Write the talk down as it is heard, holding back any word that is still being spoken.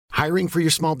Hiring for your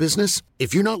small business?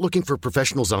 If you're not looking for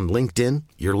professionals on LinkedIn,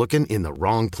 you're looking in the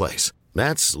wrong place.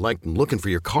 That's like looking for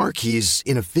your car keys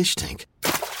in a fish tank.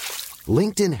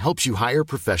 LinkedIn helps you hire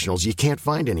professionals you can't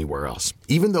find anywhere else,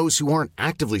 even those who aren't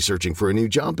actively searching for a new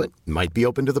job but might be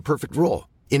open to the perfect role.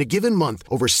 In a given month,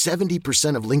 over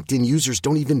 70% of LinkedIn users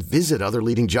don't even visit other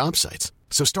leading job sites.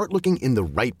 So start looking in the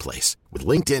right place. With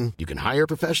LinkedIn, you can hire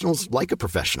professionals like a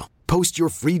professional. Post your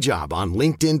free job on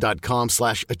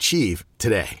linkedin.com/achieve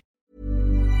today.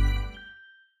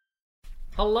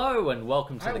 Hello and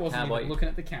welcome to I the wasn't Cowboy. even looking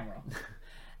at the camera.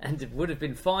 And it would have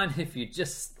been fine if you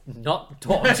just not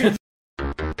talked.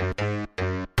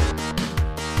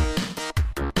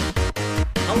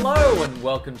 Hello and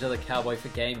welcome to the Cowboy for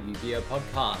Game Yu-Gi-Oh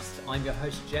podcast. I'm your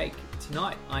host Jake.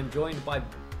 Tonight I'm joined by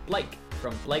Blake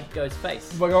from Blake Goes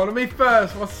Face We're going to me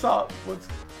first. What's up?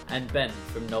 and Ben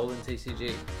from Nolan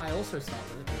TCG. I also start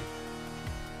with it.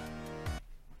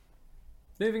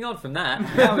 Moving on from that,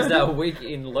 how was our week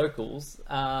in locals,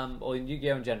 or in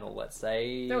Yu-Gi-Oh in general, let's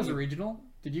say? That was a regional.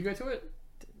 Did you go to it?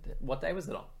 What day was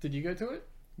it on? Did you go to it?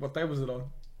 What day was it on?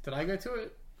 Did I go to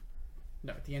it?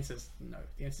 No, the answer's no.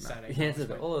 The answer's Saturday. The answer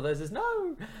to all of those is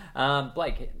no.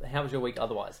 Blake, how was your week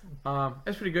otherwise?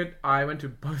 It's pretty good. I went to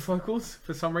both locals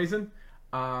for some reason.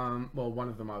 Well, one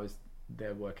of them I was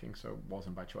there working, so it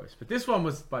wasn't by choice. But this one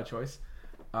was by choice.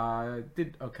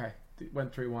 Did okay.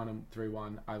 Went 3-1 and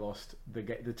 3-1. I lost the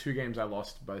two games I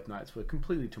lost both nights were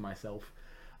completely to myself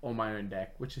on my own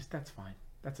deck, that's fine.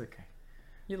 That's okay.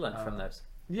 You learned from those.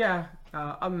 Yeah.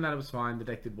 Other than that, it was fine. The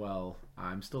deck did well.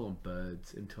 I'm still on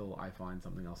birds until I find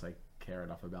something else I care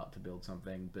enough about to build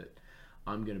something. But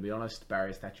I'm going to be honest.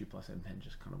 Barrier Statue plus M-Pen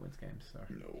just kind of wins games. So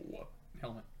No.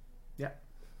 Helmet. yeah.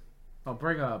 I'll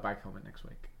bring a back helmet next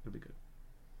week. It'll be good.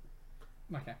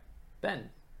 Okay. Ben,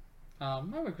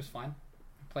 My week was fine.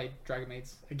 I played Dragon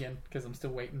Maids again because I'm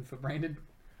still waiting for Branded.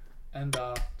 And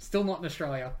still not in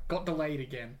Australia. Got delayed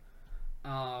again.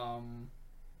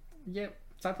 Yep.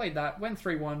 So I played that. Went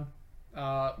 3-1.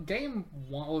 Game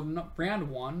 1, or not, round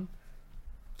 1.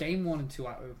 Game 1 and 2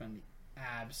 I opened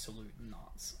absolute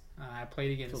nuts. I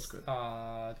played against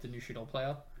the new Shudol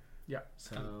player. Yeah.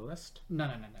 Celeste. No.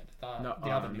 The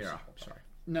other new Mirror. Shudol player. Sorry.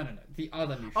 No. The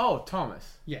other new Shudol. Oh,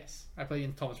 Thomas. Yes. I played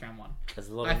against Thomas round 1. there's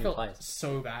a lot I of new felt players.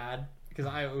 so bad because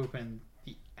I opened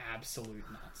the absolute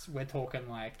nuts. We're talking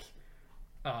like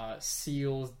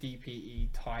seals, DPE,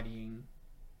 tidying,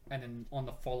 and then on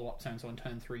the follow-up turn, so on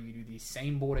turn 3 you do the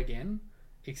same board again,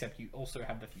 except you also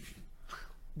have the fusion.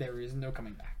 There is no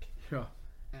coming back. Sure.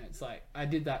 And it's like, I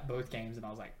did that both games and I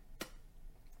was like,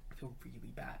 I feel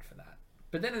really bad for that.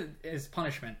 But then as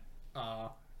punishment,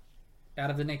 out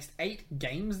of the next 8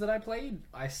 games that I played,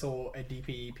 I saw a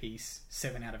DPE piece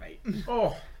 7 out of 8.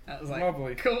 Oh, I was like,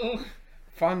 lovely. cool.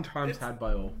 Fun times had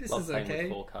by all. This Love is playing okay.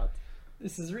 with 4 cards.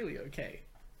 This is really okay.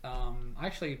 I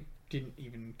actually didn't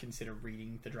even consider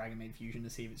reading the Dragon Maid Fusion to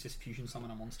see if it's just fusion summon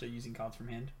a monster using cards from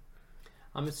hand.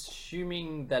 I'm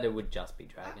assuming that it would just be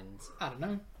dragons. I don't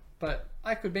know. But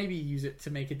I could maybe use it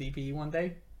to make a DPE one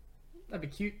day. That'd be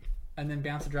cute. And then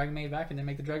bounce the Dragon Maid back and then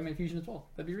make the Dragon Maid Fusion as well.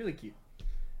 That'd be really cute.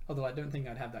 Although I don't think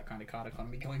I'd have that kind of card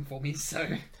economy going for me, so...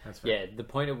 That's fair. Yeah, the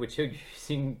point at which you're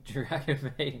using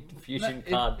Dragon Maid Fusion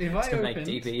if card I to make opened-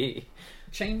 DPE.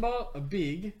 Chamber, a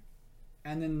big,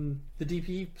 and then the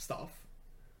DPE stuff,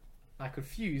 I could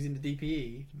fuse into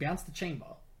DPE, bounce the chamber,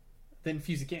 then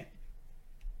fuse again.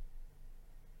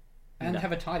 And No.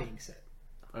 have a tidying set.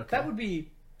 Okay. That would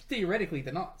be theoretically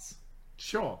the nuts.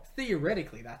 Sure.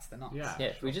 Theoretically, that's the nuts. Yeah. Yeah,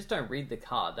 if we just don't read the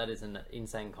card, that is an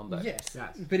insane combo. Yes.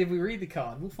 Yes. But if we read the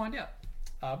card, we'll find out.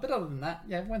 But other than that,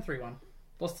 yeah, went 3-1.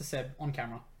 Lost to Seb on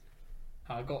camera.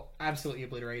 Got absolutely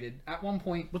obliterated. At one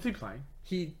point, What's he playing?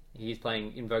 he He's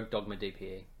playing Invoke Dogma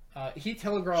DPE. he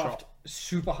telegraphed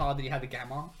super hard that he had the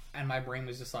gamma, and my brain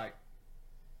was just like,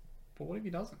 but what if he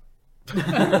doesn't?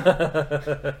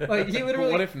 Like, he literally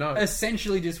But what if no?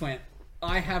 essentially just went,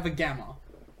 I have a gamma.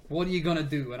 What are you gonna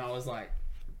do? And I was like,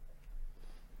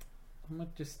 I'm gonna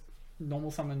just normal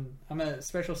summon. I'm gonna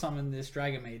special summon this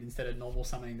Dragon Maid instead of normal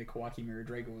summoning the Kawaki Mirror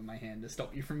Drago in my hand to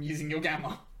stop you from using your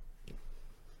gamma.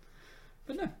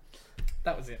 But no,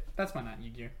 that was it. That's my night in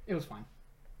Yu-Gi-Oh! It was fine.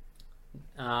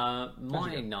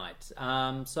 My night.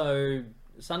 So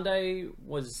Sunday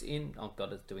was in. Oh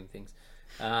god, it's doing things.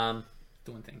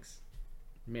 Doing things.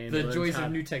 Man The learns joys how-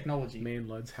 of new technology. Man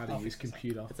learns how to I'll use fix this up.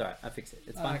 computer. It's alright. I fixed it.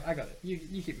 It's fine. I got it. You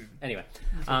keep moving. Anyway,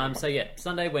 so yeah,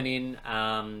 Sunday went in.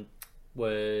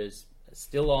 Was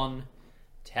still on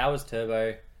Towers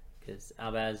Turbo because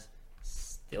Albaz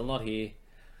still not here.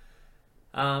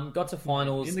 Got to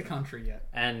finals In the country yet.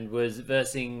 and was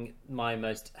versing my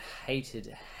most hated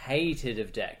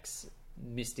of decks,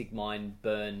 Mystic Mind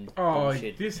burn Oh,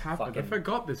 bullshit. this happened. I fucking-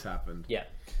 forgot this happened. Yeah.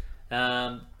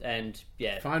 And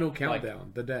yeah. Final like,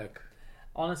 countdown. The deck.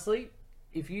 honestly,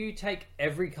 if you take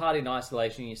every card in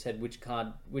isolation, you said which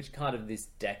card of this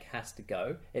deck has to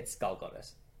go, it's Skull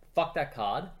Goddess. Fuck that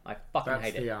card. I fucking That's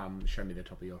hate the it. show me the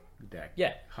top of your deck.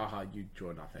 Yeah. Haha, you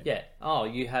draw nothing. Yeah. Oh,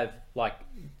 you have, like,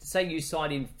 say you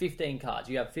side in 15 cards.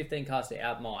 You have 15 cards to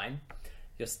outmine.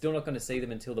 You're still not going to see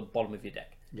them until the bottom of your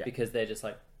deck. Yeah. Because they're just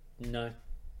like, no.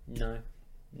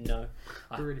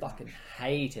 I Pretty fucking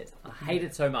hate it. I hate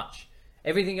it so much.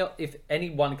 Everything else, if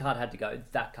any one card had to go,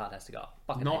 that card has to go. I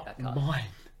fucking hate Not that card. mine.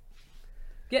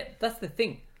 Yeah, that's the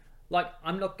thing. Like,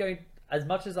 I'm not going... As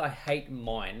much as I hate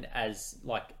mine as,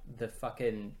 like, the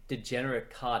fucking degenerate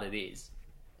card it is,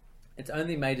 it's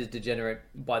only made as degenerate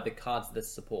by the cards that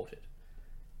support it.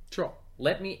 Sure.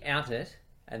 Let me out it,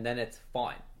 and then it's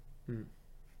fine.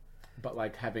 But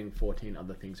like having 14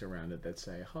 other things around it that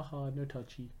say, haha, no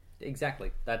touchy.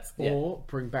 Exactly. That's... Yeah. Or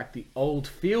bring back the old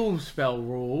field spell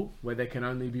rule where there can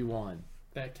only be one.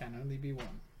 There can only be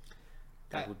one.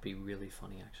 That would be really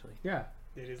funny, actually. Yeah.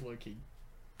 It is low-key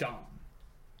dumb.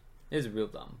 It is real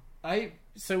dumb.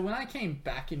 So when I came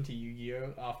back into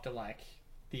Yu-Gi-Oh! After like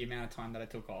the amount of time that I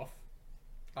took off,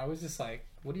 I was just like,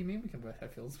 what do you mean we can both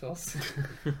have field spells?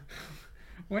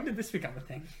 When did this become a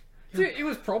thing? Dude, it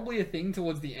was probably a thing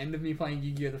towards the end of me playing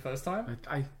Yu-Gi-Oh! The first time.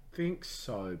 I think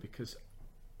so, because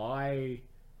I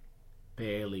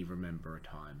barely remember a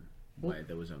time where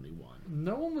there was only one.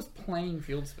 No one was playing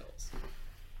field spells.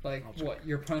 Like, what,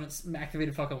 your opponent's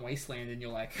activated fucking Wasteland and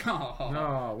you're like, No,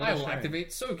 what I a will shame. activate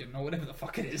Sogen or whatever the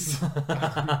fuck it is.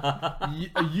 A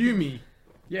Yumi.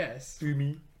 Yes.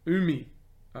 Umi.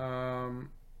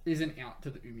 Isn't out to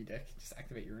the Umi deck. Just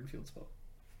activate your own field spell.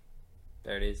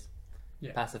 There it is.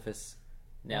 Yeah. Pacifist.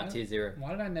 Now Why- tier 0.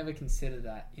 Why did I never consider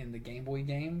that in the Game Boy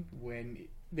game when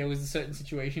there was certain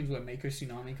situations where Mako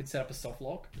Tsunami could set up a soft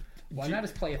lock? Why not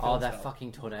just play a field Oh, that spell?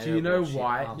 fucking tornado. Do you know bullshit.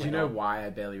 why? Oh Do my you know God. why I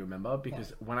barely remember?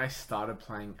 Because when I started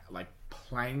playing, like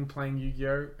playing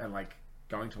Yu-Gi-Oh! And like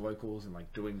going to locals and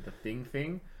like doing the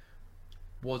thing,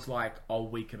 was like a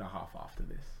week and a half after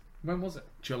this. When was it?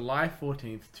 July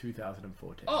 14th,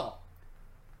 2014.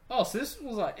 Oh, so this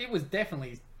was like, it was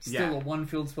definitely still Yeah. a one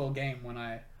field spell game when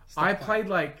I I stopped played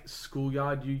like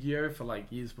schoolyard Yu-Gi-Oh! For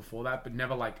like years before that, but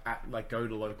never like go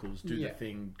to locals, do Yeah. the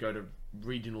thing, go to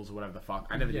regionals or whatever the fuck.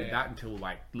 I never did Yeah. that until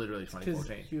like literally because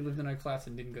 2014. you lived in Oak Flats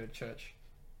and didn't go to church.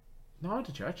 No, I went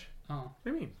to church. Oh, What do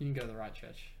you mean? you didn't go to the right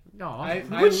church. No, I-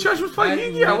 which church was playing I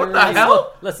Yu-Gi-Oh? What the literally-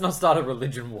 hell? Let's not start a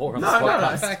religion war on No, this no, no. The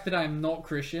podcast. fact that I'm not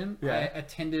Christian, Yeah. I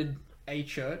attended a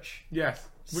church Yes.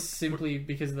 simply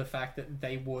because of the fact that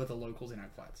they were the locals in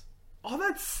Oak Flats. Oh,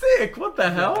 that's sick! What the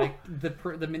hell? Like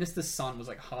the minister's son was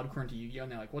like hardcore into Yu-Gi-Oh!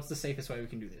 And they're like, "What's the safest way we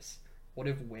can do this? What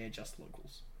if we're just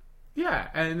locals?" Yeah,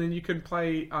 and then you can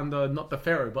play under not the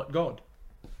Pharaoh but God.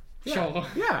 Sure.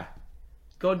 Yeah,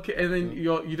 God, and then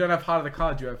you don't have Heart of the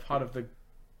cards. You have Heart of the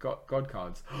God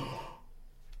cards.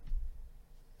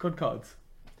 God cards.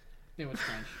 It was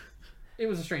strange. It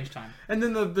was a strange time. And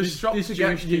then the shop this to get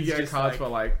Jewish kid's Yu-Gi-Oh just cards like- were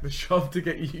like the shop to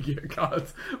get Yu-Gi-Oh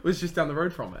cards was just down the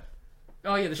road from it.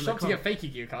 Oh yeah, the shop to can't- get fake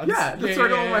Yu-Gi-Oh cards. Yeah, that's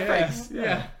right on my face. Yeah.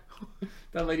 Yeah.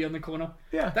 That lady on the corner.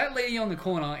 Yeah. That lady on the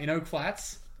corner in Oak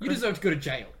Flats, you deserve to go to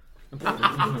jail.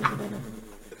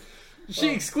 She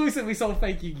exclusively sold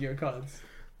fake Yu-Gi-Oh cards.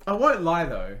 I won't lie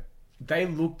though, they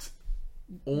looked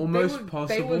almost they were,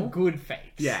 possible. They were good fakes.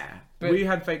 Yeah. But- We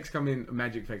had fakes come in,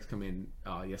 magic fakes come in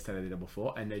yesterday, the day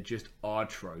before, and they're just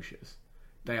atrocious.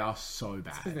 They are so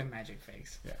Because bad. they're magic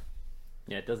fakes.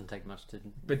 Yeah, it doesn't take much to...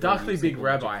 But Darkly use Big single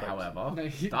Rabbi, magic folks. however,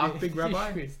 No, Dark Big the Rabbi,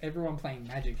 issue is everyone playing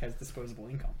Magic has disposable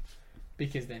income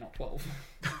because they're not 12.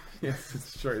 yes,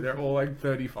 it's true. They're all like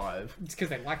 35. It's because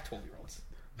they like 12-year-olds.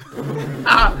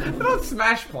 They're not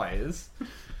Smash players.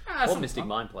 Or Mystic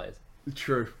Mind players.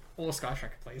 True. Or Sky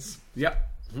Tracker plays. Yep.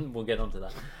 We'll get onto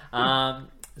that.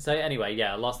 So anyway,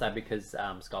 yeah, I lost that because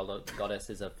Skull Goddess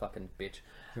is a fucking bitch.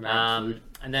 An absolute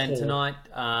And then whore.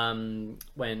 tonight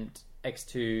went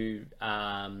X2...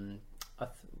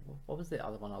 what was the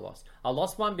other one I lost? I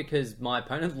lost one because my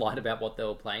opponent lied about what they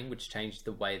were playing, which changed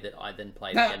the way that I then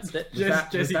played against it.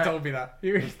 Jesse that- told me that.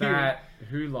 Was that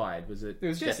who lied? Was it? It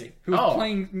was Jesse, Jesse. who was Oh.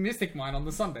 playing Mystic Mine on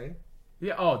the Sunday.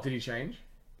 Yeah. Oh, did he change?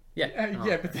 Yeah.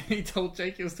 Yeah, but then he told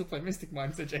Jake he was still playing Mystic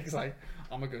Mine, so Jake's like,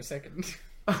 I'm gonna go second.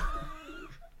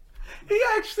 He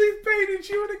actually baited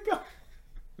you in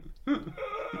a gun.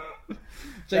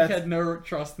 Jake had no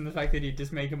trust in the fact that he'd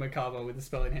just make him a Carbo with a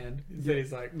spell in hand. Instead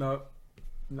he's like, No.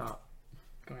 No.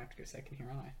 gonna have to go second here,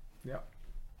 aren't I? Yep.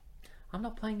 I'm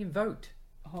not playing Invoked.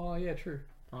 Oh, yeah, true.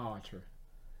 Oh, true.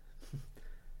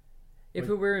 If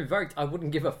it were invoked, I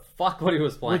wouldn't give a fuck what he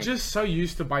was playing. We're just so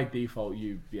used to by default,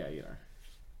 you know.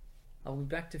 I'll be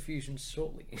back to Fusion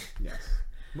shortly. Yes.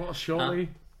 Well, surely.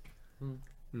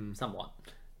 Somewhat.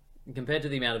 Compared to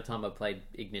the amount of time I played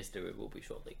Ignista, it will be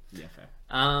shortly. Yeah,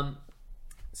 fair.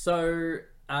 So,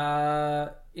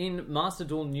 in Master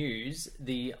Duel news,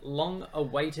 the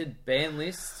long-awaited ban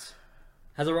list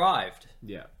has arrived.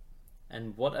 Yeah.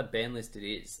 And what a ban list it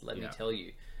is, let me tell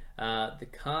you. The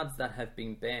cards that have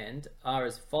been banned are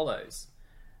as follows.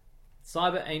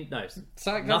 Cyber ain't... No, So cards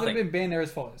that nothing. have been banned are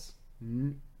as follows.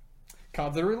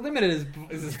 Cards that are limited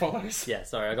is as follows. Yeah,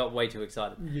 sorry, I got way too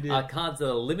excited. You did. Cards that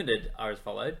are limited are as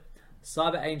followed.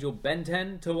 Cyber Angel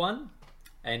Benten to 1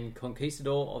 and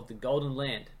Conquistador of the Golden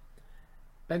Land.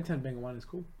 Ben 10 being 1 is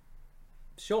cool.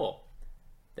 Sure.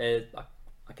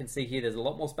 I can see here there's a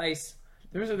lot more space.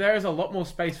 There is a lot more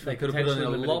space for They could have put in a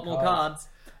potentially lot limited more cards.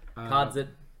 Cards that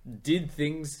did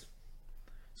things.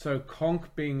 So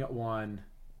Conk being 1.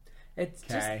 It's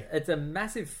Okay. just, it's a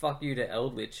massive fuck you to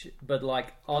Eldritch, but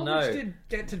like, oh Eldritch no. did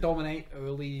get to dominate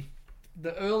early.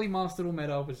 The early Master Duel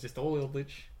meta was just all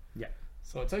Eldritch. Yeah.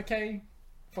 So it's okay.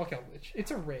 Fuck Eldritch.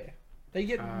 It's a rare. They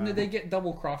get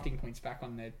double crafting points back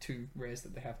on their 2 rares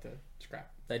that they have to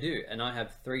scrap. They do, and I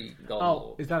have 3 gold.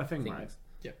 Oh, is that a thing, things. right?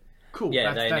 Yep. Cool.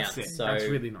 Yeah, that's, they that's announced. it. So That's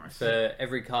really nice. for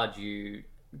every card you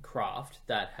craft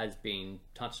that has been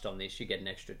touched on this, you get an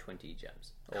extra 20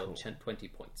 gems or 20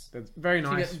 points. That's very So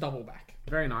you nice. get double back.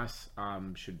 Very nice.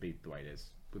 Should be the way it is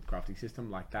with crafting system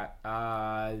like that.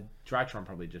 Drytron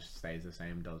probably just stays the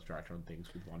same. Does Drytron things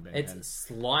with 1 Ben 10. It's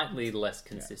slightly less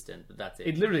consistent, but that's it.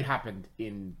 It literally happened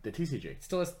in the TCG.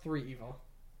 Still has 3 Evo.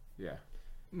 Yeah.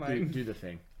 Like, Do the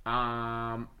thing.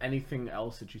 Anything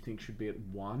else that you think should be at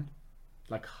 1?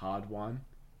 Like hard 1?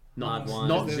 Hard one.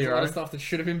 Not there's 0. a lot of stuff that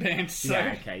should have been banned. So.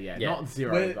 Yeah, okay, yeah. Yeah. Not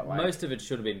 0, Well, but like... Most of it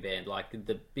should have been banned. Like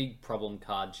the big problem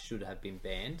cards should have been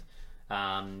banned.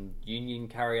 Union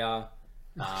Carrier.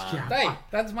 Yeah. Hey,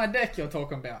 that's my deck you're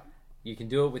talking about. You can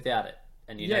do it without it,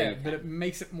 and you know Yeah, you but can. it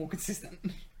makes it more consistent.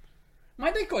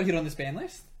 My deck got hit on this ban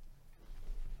list.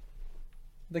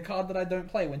 The card that I don't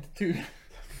play went to 2.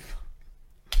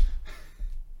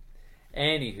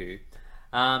 Anywho,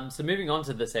 so moving on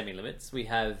to the semi-limits, we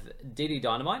have DD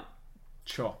Dynamite,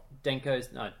 Sure.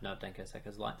 Denko's... No, not Denko,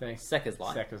 Sekka's Light. Thanks. Sekka's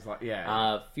Light. Seconds, like,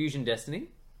 yeah. Fusion Destiny,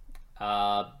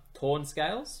 Torn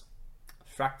Scales,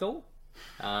 Fractal,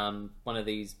 one of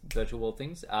these virtual world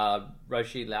things,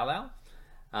 Roshi Lao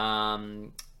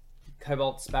Lao,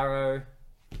 Cobalt Sparrow,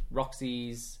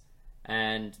 Roxy's,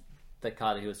 and the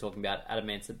card that he was talking about,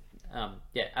 Adamantipator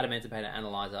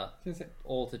Analyzer,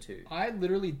 all to 2. I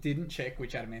literally didn't check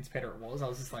which Adamantipator it was. I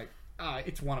was just like,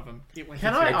 it's one of them. It went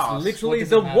Can to I 2. ask? It's literally What does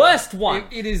the it matter? worst one!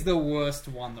 It is the worst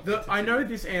one. That went to I 2. know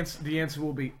this answer. The answer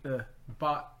will be,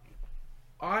 but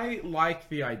I like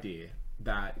the idea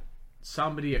that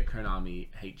somebody at Konami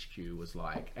HQ was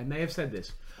like, and they have said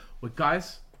this: "Well,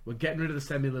 guys, we're getting rid of the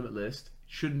semi-limit list.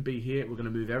 Shouldn't be here. We're going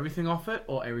to move everything off it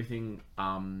or everything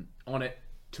on it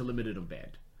to limited or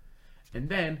banned." And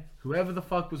then whoever the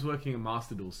fuck was working in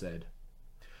Master Duel said,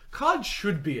 "Cards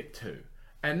should be at 2."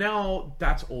 And now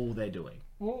that's all they're doing.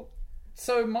 Well,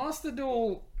 so Master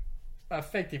Duel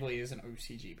effectively is an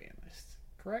OCG ban list,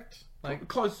 correct? Like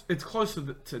Close. It's closer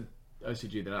to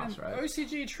OCG than us, right?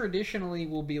 OCG traditionally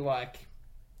will be like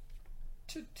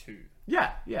to 2.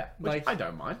 Yeah. Which Like- I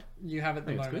don't mind. You have at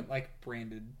the think it's moment good. like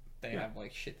branded. They Yeah. have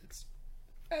like shit that's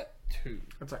at 2.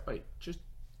 It's like, wait, just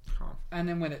calm. And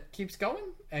then when it keeps going,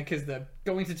 and because the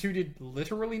going to 2 did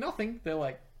literally nothing, they're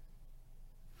like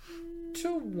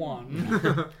to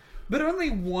 1. But only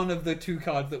one of the 2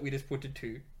 cards that we just put to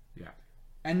 2. Yeah.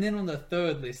 And then on the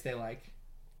 3rd list, they're like,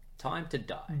 Time to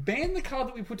die. ban the card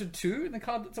that we put to 2, and the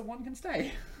card that's a 1 can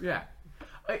stay. Yeah,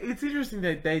 it's interesting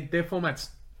that their formats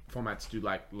do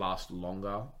like last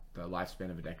longer. The lifespan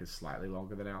of a deck is slightly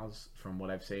longer than ours, from what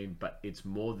I've seen. But it's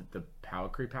more that the power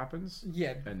creep happens.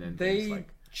 Yeah, And then they things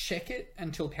like- check it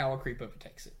until power creep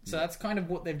overtakes it. So that's kind of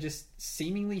what they've just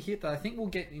seemingly hit. That I think we'll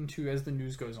get into as the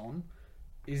news goes on.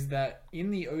 Is that in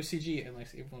the OCG?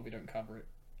 Unless even if we don't cover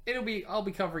it, I'll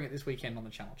be covering it this weekend on the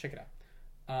channel. Check it out.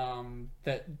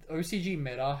 That OCG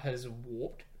meta has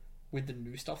warped with the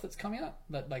new stuff that's coming out.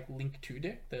 That like Link 2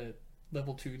 deck, the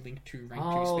level 2 Link 2 rank 2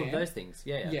 Oh, span. those things.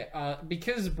 Yeah. Yeah,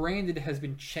 because branded has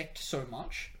been checked so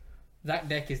much, that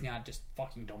deck is now just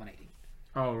fucking dominating.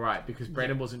 Oh right, because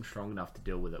Brandon wasn't strong enough to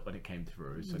deal with it when it came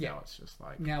through. So Yeah. now it's just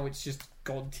like Now it's just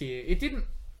god tier. It didn't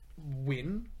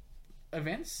win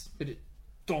events, but it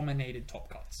dominated top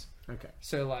cuts. okay.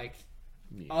 So like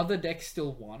Yeah. other decks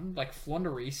still won. Like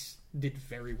Flondereese did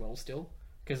very well still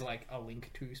because like a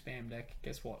link to spam deck.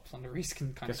 Guess what? Thundereast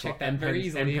can kind of Guess check what? that very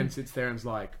easily. Mpen sits there and's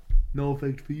like, no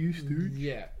effect for you, Stu.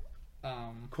 Yeah.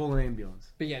 Call an ambulance.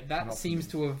 But yeah, that seems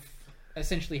to have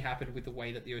essentially happened with the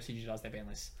way that the OCG does their ban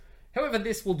list. However,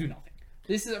 this will do nothing.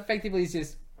 This is effectively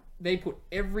just they put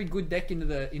every good deck into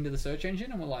the search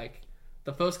engine, and we're like,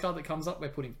 the first card that comes up, we're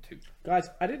putting 2. Guys,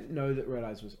 I didn't know that Red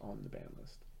Eyes was on the ban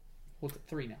list. What's it,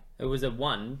 3 now? It was a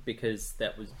 1 because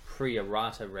that was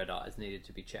pre-errata Red Eyes needed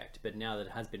to be checked, but now that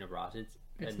it has been errated,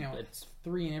 It's now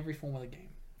 3 in every form of the game.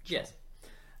 yes.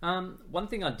 One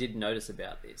thing I did notice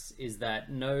about this is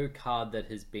that no card that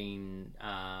has been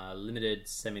limited,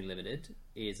 semi-limited,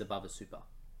 is above a super.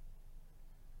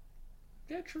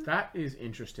 Yeah, true. That is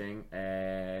interesting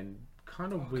and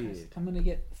kind of weird. I'm gonna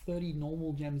get 30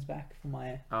 normal gems back for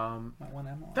my 1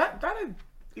 ammo. That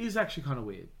is actually kind of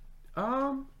weird.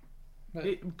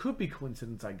 It could be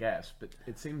coincidence, I guess, but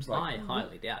it seems like I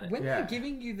highly doubt it. When Yeah. they're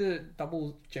giving you the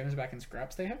double gems back in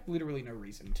scraps, they have literally no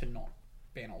reason to not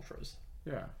ban ultras.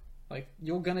 yeah. Like,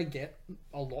 you're gonna get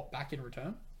a lot back in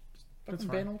return. Just fucking That's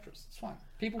ban fine. ultras. It's fine.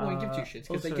 People won't give 2 shits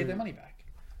because they also- get their money back.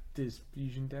 Does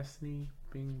Fusion Destiny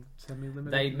being semi-limited?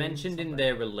 They mean mentioned in something?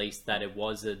 their release that it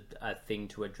was a thing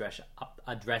to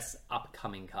address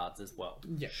upcoming cards as well.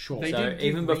 Yeah, Sure. They So did give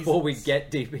even before we reasons. get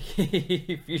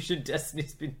DP, Fusion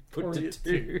Destiny's been put Or to it's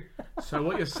 2. So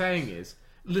what you're saying is,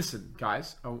 listen,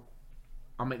 guys, I'll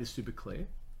make this super clear.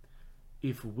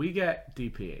 If we get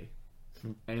DPE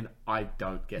and I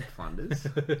don't get funders,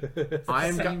 I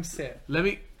am same set.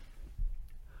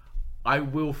 I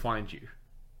will find you.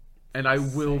 And I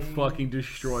will Same fucking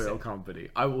destroy your company.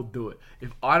 I will do it.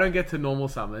 If I don't get to normal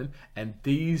summon and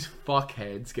these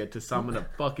fuckheads get to summon a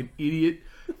fucking idiot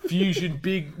fusion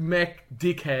big mech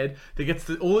dickhead that gets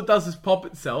to all it does is pop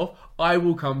itself, I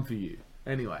will come for you.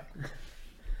 Anyway.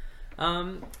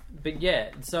 But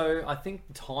yeah, so I think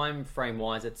time frame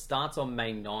wise, it starts on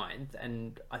May 9th,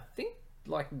 and I think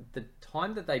like the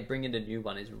time that they bring in a new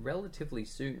one is relatively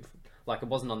soon. Like it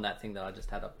wasn't on that thing that I just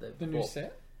had up there. The new before.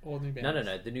 set? Or the new ban No,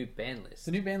 list? the new ban list.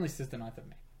 The new ban list is the 9th of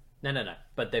May. No.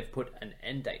 But they've put an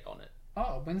end date on it.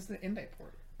 Oh, when's the end date for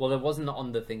it? Well, it wasn't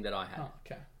on the thing that I had. Oh,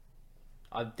 okay.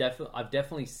 I've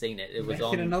definitely seen it. It was Making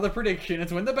on. another prediction.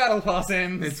 It's when the battle pass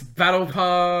ends. It's Battle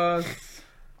Pass.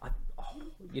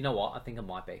 You know what? I think it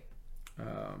might be.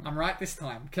 I'm right this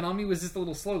time. Konami was just a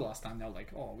little slow last time. They were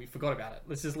like, "Oh, we forgot about it.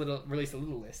 Let's just release a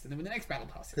little list." And then when the next battle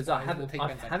passes, Because I have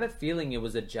a feeling it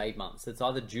was a J month. So it's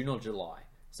either June or July.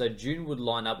 So June would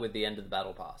line up with the end of the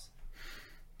battle pass.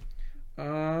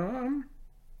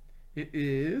 It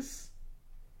is.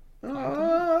 we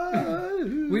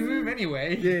move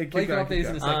anyway. Yeah, keep Blake going, updates keep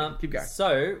in a going. second. Keep going.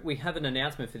 So we have an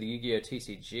announcement for the Yu-Gi-Oh!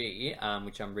 TCG,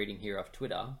 which I'm reading here off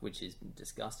Twitter, which is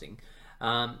disgusting.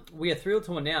 We are thrilled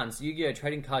to announce Yu-Gi-Oh!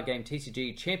 Trading Card Game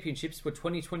TCG Championships for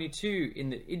 2022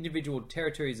 in the individual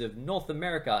territories of North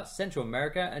America, Central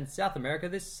America, and South America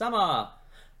this summer.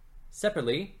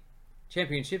 Separately,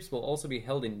 championships will also be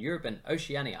held in Europe and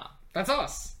Oceania. That's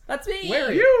us. That's me! Where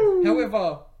are You!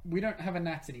 However, we don't have a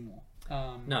Nats anymore.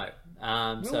 No.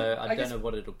 So I I don't guess- know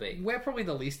what it'll be. We're probably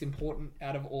the least important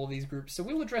out of all these groups, so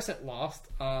we'll address it last.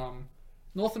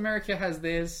 North America has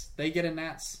theirs. They get a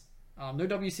Nats. No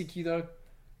WCQ though,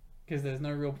 because there's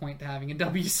no real point to having a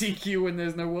WCQ when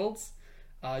there's no Worlds.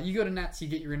 You go to Nats, you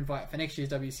get your invite for next year's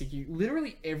WCQ.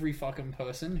 Literally every fucking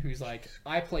person who's like,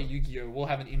 I play Yu-Gi-Oh! Will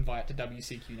have an invite to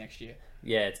WCQ next year.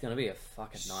 Yeah, it's going to be a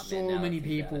fucking nightmare. So now that I many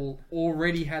think about people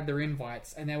already had their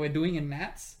invites, and now we're doing a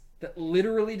Nats that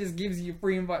literally just gives you a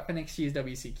free invite for next year's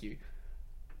WCQ.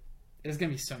 There's going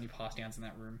to be so many pass downs in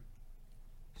that room.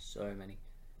 it. So many.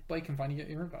 Blake can finally get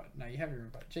your invite. Now you have your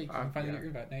invite. Jake can finally get your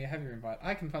invite. Now you have your invite.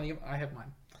 I can finally get... I have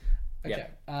mine. Okay.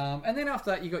 Yep. And then after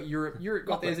that, you got Europe. Europe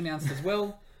got theirs announced as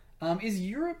well. Is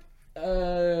Europe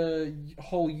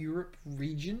whole Europe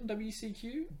region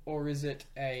WCQ? Or is it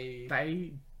a...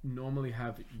 They normally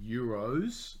have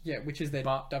Euros. Yeah, which is their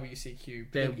But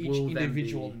WCQ. there But each will then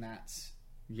individual be- Nats.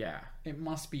 Yeah. It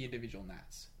must be individual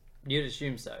Nats. You'd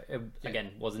assume so. It,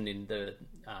 Again, wasn't in the...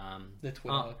 The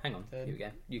Twitter. Oh, hang on. Here we go.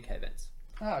 UK events.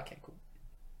 Ah, okay, cool.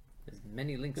 There's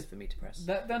many links for me to press.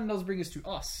 That then does bring us to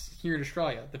us here in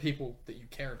Australia, the people that you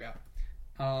care about.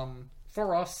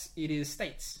 For us, it is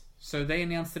states. So they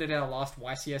announced it at our last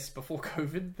YCS before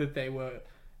COVID that they were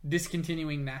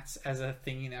discontinuing Nats as a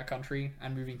thing in our country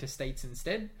and moving to states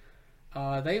instead.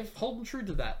 They've held true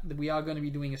to that we are going to be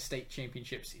doing a state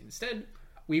championships instead.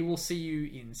 We will see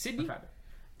you in Sydney.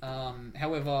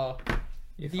 However,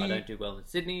 If I don't do well in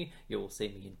Sydney, you'll see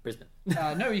me in Brisbane.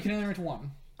 no, you can only enter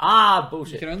one. Ah, You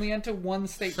bullshit. can only enter one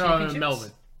state So championships.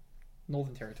 Melbourne.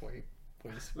 Northern Territory.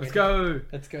 boys. Let's go.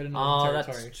 Let's go to Oh, Northern that's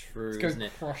Territory. true, Let's go isn't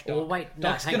it? crush Oh, Duck. wait, no,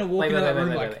 Duck's hang gonna on. walk Wait, into wait, that wait, room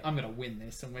wait, like, wait. I'm gonna win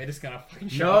this, and we're just gonna fucking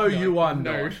shut No, up. you are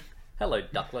No. not. Hello,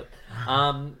 Ducklet.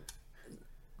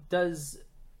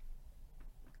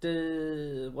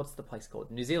 What's the place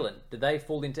called? New Zealand. Do they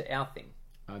fall into our thing?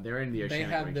 They're in the They Oceanic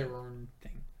have region. their own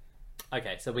thing.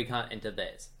 Okay, so we can't enter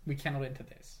theirs. We cannot enter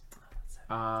this.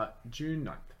 June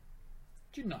 9th.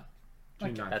 Do you know?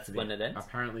 June 9th. That's when it ends?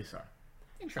 Apparently so.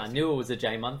 I Interesting. knew it was a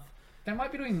J month. They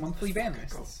might be doing monthly ban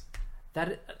lists.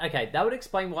 That would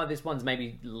explain why this one's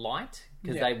maybe light,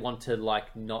 because Yeah. they want to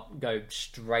like not go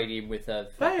straight in with a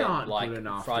They fucking, aren't like good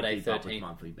enough Friday to keep up with 13th.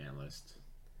 monthly ban lists.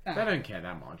 Ah. They don't care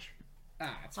that much.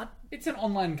 It's an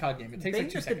online card game. It takes Being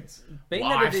like 2 that seconds. Being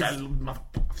Well, that I've it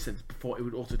is, said this before, it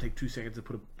would also take 2 seconds to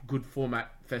put a good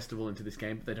format festival into this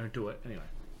game, but they don't do it anyway.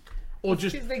 Or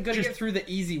just Because they got to get through the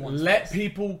easy ones. let first.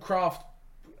 people craft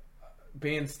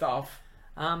ban stuff.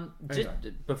 just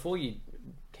before you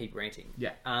keep ranting,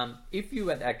 Yeah. if you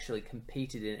had actually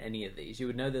competed in any of these, you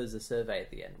would know there was a survey at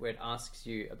the end where it asks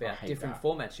you about hate different that.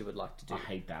 formats you would like to do. I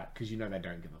hate that because you know they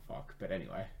don't give a fuck. But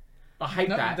anyway, I hate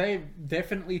No, that. they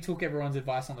definitely took everyone's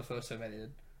advice on the first survey they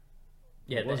did.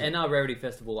 Yeah, the was it? NR Rarity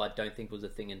Festival I don't think was a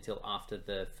thing until after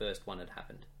the first one had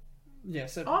happened. Yeah,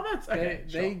 so Oh, that's okay.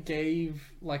 they sure.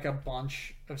 gave like a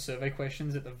bunch of survey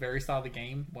questions at the very start of the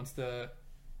game.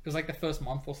 It was like the first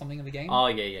month or something of the game, Oh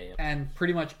yeah. and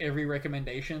pretty much every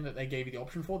recommendation that they gave you the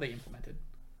option for, they implemented.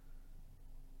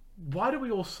 Why do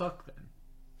we all suck then?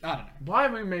 I don't know. Why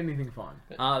haven't we made anything fun?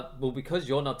 Well, because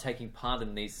you're not taking part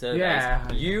in these surveys,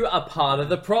 Yeah. you are part of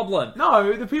the problem.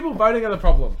 No, the people voting are the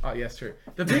problem. Oh, yes, true.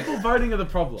 The people voting are the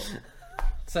problem.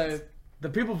 So The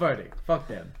people voting. Fuck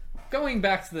them. going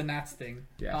back to the Nats thing,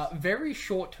 Yes. very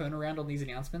short turnaround on these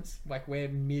announcements. Like we're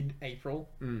mid-April,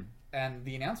 and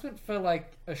the announcement for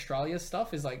like Australia's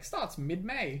stuff is like starts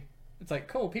mid-May. It's like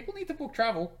cool. People need to book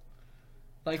travel.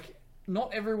 Like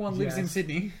not everyone lives in Yes.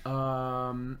 Sydney.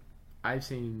 I've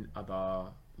seen other,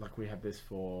 like we have this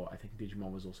for, I think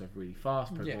Digimon was also really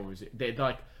fast. Pokemon Yeah. was,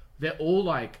 they're all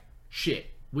like, shit,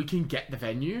 we can get the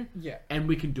venue, Yeah. and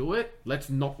we can do it. Let's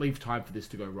not leave time for this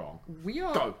to go wrong. We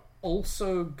are Go.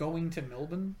 also going to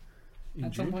Melbourne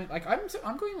at some June? point. Like I'm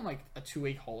going on like a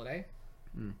 2-week holiday,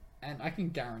 and I can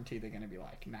guarantee they're going to be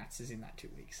like Nats is in that 2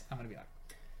 weeks. I'm going to be like,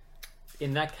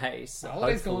 In that case,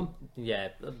 holiday's hopefully- gone. Yeah,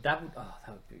 that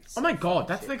would be. Oh my god,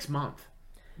 that's next month.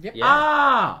 yep, Yeah.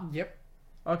 Ah! yep.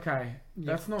 Okay,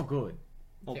 that's not good.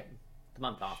 Well, Yep. the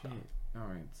month after.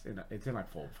 Alright, it's in like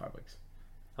 4 or 5 weeks.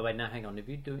 Oh wait, no, hang on.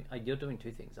 You're doing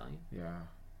two things, aren't you? Yeah.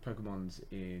 Pokemon's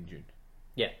in June.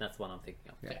 Yeah, that's the one I'm thinking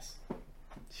of. Yes.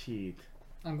 Shit.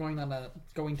 I'm going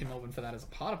to Melbourne for that as a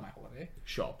part of my holiday.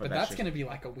 Sure, But that's going to be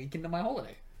like a week into my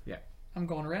holiday. Yeah. I'm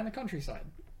going around the countryside.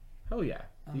 Hell yeah.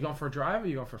 You going for a drive or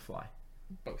you going for a fly?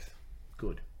 Both.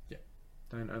 Good. Yeah.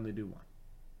 Don't only do one.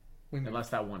 We move. Unless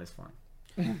that one is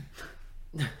fine.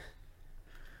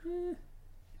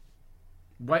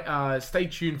 Wait, stay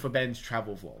tuned for Ben's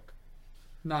travel vlog.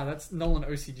 No, that's Nolan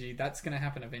OCG. That's going to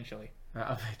happen eventually.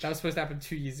 Uh, That was supposed to happen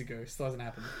 2 years ago. Still hasn't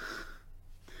happened.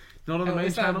 not on the At main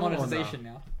least I have channel. monetization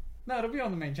now. No, it'll be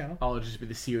on the main channel. Oh, it'll just be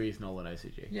the serious Nolan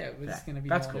OCG. Yeah, it's Yeah, going to be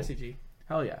that's Nolan cool. OCG.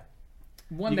 Hell yeah.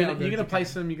 One You're day gonna, I'll go you're gonna to play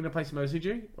Japan. some. You're gonna play some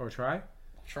OCG or try.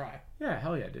 Try. Yeah,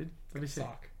 hell yeah, dude. Let me see.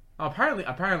 Suck. Oh,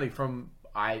 apparently from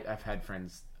I've had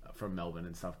friends from Melbourne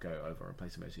and stuff go over and play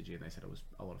some OCG, and they said it was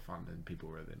a lot of fun and people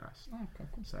were really nice. Oh, okay,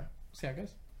 cool. So See how it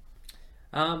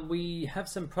goes. We have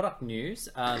some product news.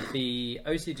 The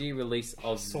OCG release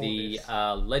of Saw the this.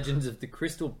 Legends of the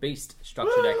Crystal Beast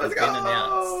structure deck has been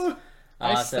announced.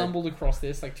 I so- stumbled across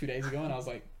this like 2 days ago, and I was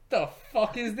like, "The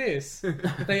fuck is this?"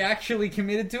 They actually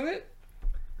committed to it.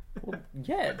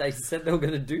 Yeah, they said they were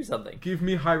going to do something. give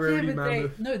me high rarity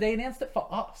mammoth. they announced it for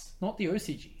us, not the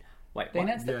OCG. Wait, They what?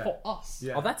 announced Yeah. it for us.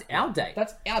 Yeah. Oh, that's our day.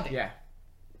 That's our day. Yeah.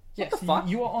 Yes, the fuck?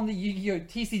 You are on the Yu-Gi-Oh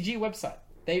TCG website.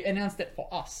 They announced it for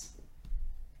us.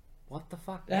 What the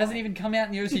fuck? It hasn't even come out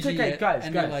in the OCG It's okay, yet. guys.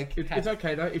 and they're Guys, like, it's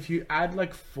okay though. If you add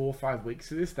like 4 or 5 weeks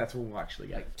to this, that's when we'll actually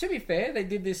get it. To be fair, they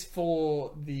did this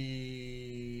for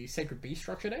the Sacred Beast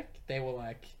structure deck. They were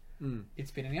like,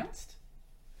 it's been announced.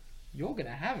 You're going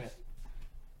to have it.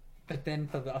 But then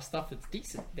for the stuff that's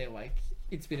decent, they're like,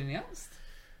 it's been announced.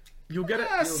 You'll get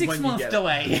it. 6 when you month get it.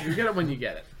 delay. You get it when you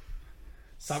get it.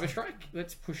 Cyber Strike,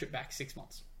 let's push it back 6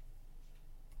 months.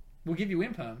 We'll give you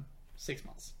Imperm 6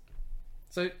 months.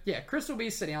 So, yeah, Crystal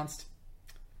Beast announced.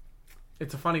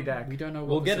 It's a funny deck. We don't know what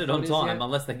We'll the get it on support is time yet.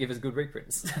 unless they give us good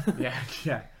reprints. Yeah,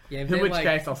 yeah. Yeah, if In they're which like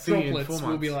case, I'll see you in 4 droplets, months.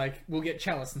 We'll be like, we'll get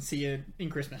Chalice and see you in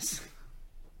Christmas.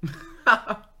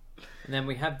 And then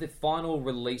we have the final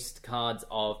released cards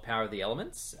of Power of the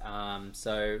Elements.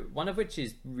 So one of which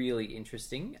is really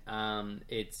interesting.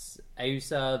 It's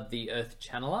Ausa, the Earth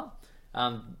Channeler.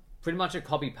 Pretty much a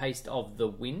copy-paste of the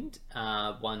Wind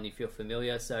one, if you're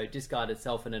familiar. So discard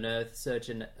itself and an Earth, search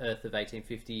an Earth of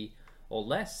 1850 or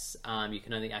less. You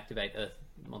can only activate Earth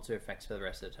monster effects for the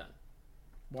rest of the turn.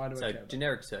 Why do I So care about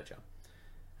generic searcher.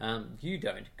 You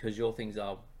don't, because your things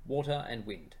are water and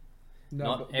wind. No,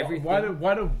 Not but everything.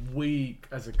 Why do we,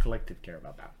 as a collective, care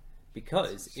about that?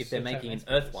 Because if they're Search out making an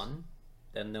main Earth spaces. one,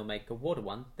 then they'll make a water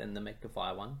one, then they'll make a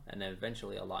fire one, and then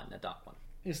eventually a light and a dark one.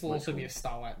 This will also be a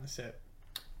Starlight in the set.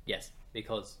 Yes,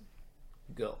 because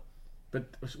girl.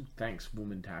 But thanks,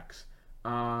 woman tax.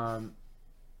 Yeah,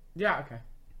 okay,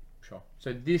 sure.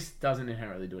 So this doesn't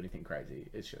inherently do anything crazy.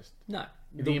 It's just No.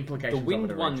 The implications The of wind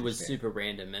it are one was interesting. super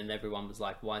random, and everyone was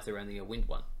like, why is there only a wind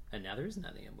one? And now there isn't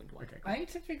only a wind one. okay. I need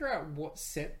to figure out what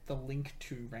set the Link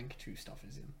to Rank 2 stuff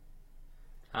is in.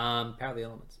 Power of the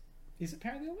Elements. Is it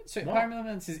Power of the Elements? So What? Power of the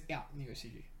Elements is out in the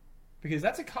OCG. Because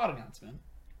that's a card announcement.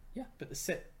 Yeah. But the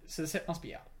set must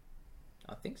be out.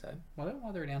 I think so. Well, I don't know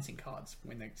why they're announcing cards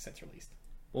when the set's released.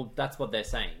 Well, that's what they're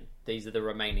saying. These are the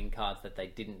remaining cards that they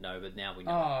didn't know, but now we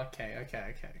know. Oh, okay.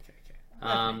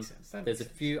 That makes sense. There's a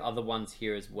few other ones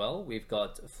here as well. We've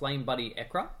got Flame Buddy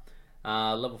Ekra,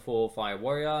 level 4 Fire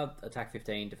Warrior, attack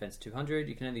 15, defense 200.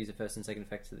 You can only use the first and second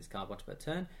effects of this card once per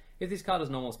turn. If this card is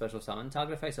normal special summon,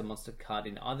 target a face or monster card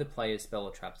in either player's spell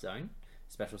or trap zone.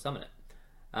 Special summon it.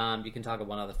 You can target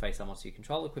one other face or monster you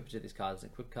control. Equip it to this card as an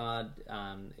equip card.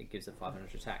 It gives a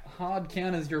 500 attack. Hard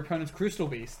counters your opponent's Crystal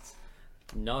Beasts.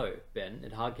 No, Ben.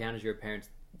 It hard counters your opponent's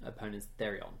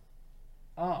Therion.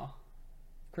 Ah.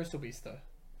 Crystal Beast, though.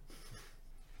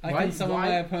 Why- I can summon why-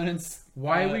 my opponent's...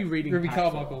 why are we reading Ruby Pack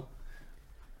Carbuncle.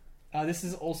 This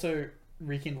is also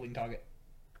Rekindling target.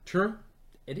 True.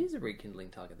 It is a rekindling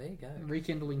target. There you go.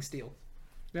 Rekindling Steel.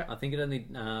 I think it only...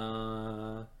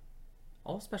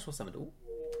 special summoned. Ooh.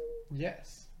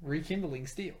 Yes. Rekindling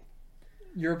Steel.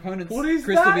 Your opponent's What is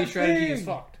Crystal that Beast strategy is thing?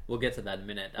 fucked. We'll get to that in a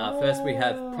minute. First, we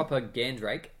have Proper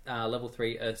Gandrake, level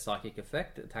 3 Earth Psychic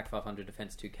Effect, attack 500,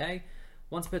 defense 2k.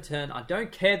 Once per turn. I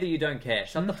don't care that you don't care.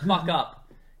 Shut the fuck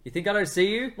up. You think I don't see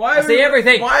you? I see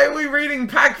everything. Why are we reading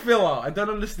pack filler? I don't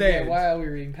understand. Yeah, why are we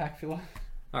reading Pack Filler?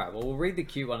 Alright, well, we'll read the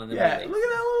cute one and then Yeah, we'll look leave. at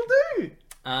that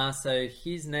little dude. So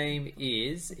his name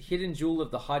is Hidden Jewel of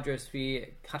the Hydrosphere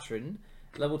Katrin,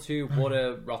 level 2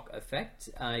 Water Rock Effect.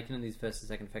 You can only use first and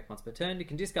second effect once per turn. You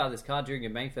can discard this card during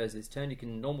your main phase of this turn. You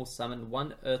can normal summon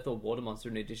one Earth or Water monster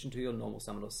in addition to your normal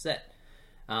summon or set.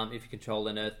 If you control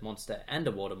an Earth monster and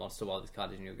a Water monster while this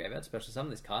card is in your graveyard, special summon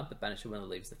this card, but banish it when it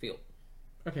leaves the field.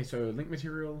 Okay, so link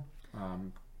material,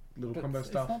 little But combo it's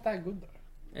stuff, not that good, though.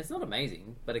 It's not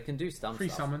amazing, but it can do some free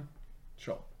stuff. summon,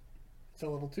 sure.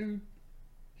 So level 2, you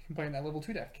can play in that level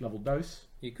 2 deck. Level dose.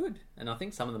 You could, and I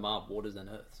think some of them are Waters and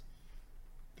Earths.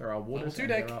 There are waters two and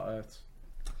deck. there are earths.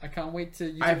 I can't wait to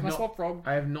use I it have with my not- Swap Frog.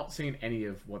 I have not seen any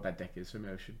of what that deck is, so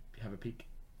maybe I should have a peek.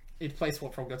 It plays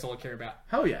Swap Frog, that's all I care about.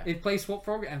 Hell yeah! It plays Swap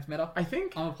Frog and it's meta. I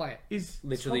think I'm gonna play it. is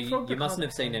Literally, Swap Frog the you mustn't card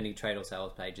have seen that- any trade or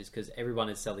sales pages because everyone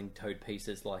is selling Toad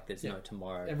pieces like there's no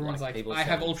tomorrow. Everyone's like, people I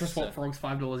have selling Ultra Swap surf- Frogs,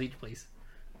 $5 each, please.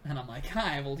 And I'm like, I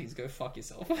have ultis, go fuck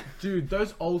yourself. Dude,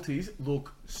 those ultis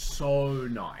look so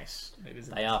nice. It is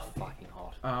They are fucking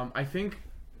hot. I think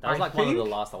That was I like one of the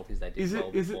think- last ultis they did. Is it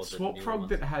well is before it the Swap newer Frog ones.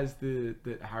 that has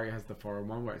that Harry has the forum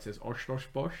one where it says Osh Dosh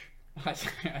Bosh? I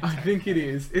I think it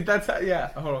is. That's how, yeah.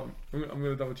 Hold on, I'm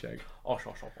gonna double check. Oh,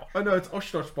 sure, sure, sure. Oh no, it's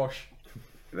Osh Dosh Bosh.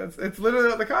 It's literally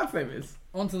what the card's name is.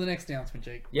 On to the next announcement,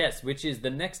 Jake. Yes, which is the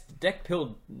next deck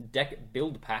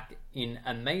build pack in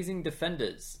Amazing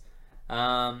Defenders.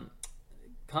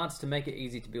 Cards to make it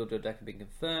easy to build your deck have been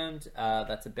confirmed.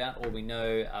 That's about all we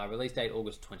know. Release date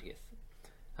August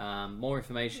 20th. More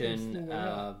information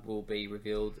will be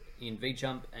revealed in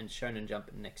V-Jump and Shonen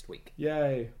Jump next week.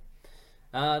 Yay!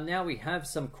 Now we have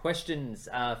some questions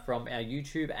from our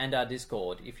YouTube and our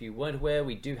Discord. If you weren't aware,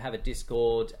 we do have a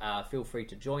Discord. Feel free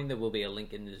to join. There will be a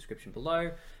link in the description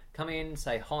below. Come in,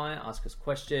 say hi, ask us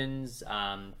questions,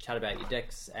 chat about your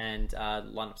decks, and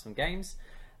line up some games.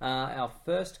 Our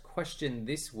first question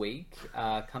this week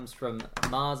comes from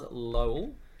Mars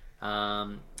Lowell.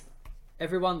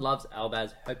 Everyone loves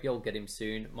Albaz. Hope you'll get him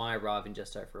soon. Might arrive in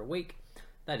just over a week.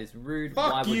 That is rude.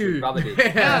 Fuck Why would you. you rubber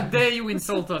it? How dare you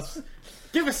insult us?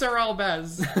 Give us our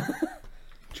Albaz.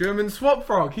 German Swap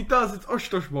Frog. He does. It's Osh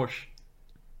Dosh Bosh.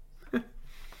 Yeah,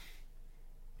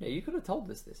 you could have told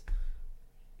us this.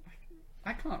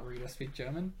 I can't read or speak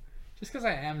German. Just because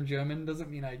I am German doesn't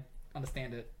mean I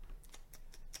understand it.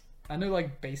 I know,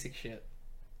 like, basic shit.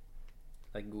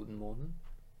 Like Guten Morgen.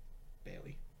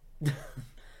 Barely.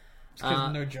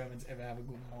 Because no Germans ever have a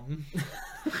good one.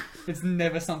 It's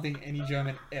never something any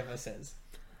German ever says.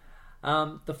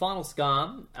 The final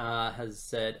scam has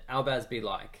said, Albaz be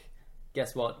like,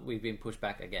 guess what? We've been pushed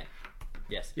back again.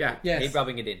 Yes. Yeah. Yes. Keep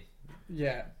rubbing it in.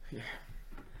 Yeah.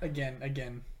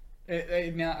 Again.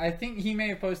 Now, I think he may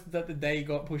have posted that the day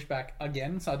got pushed back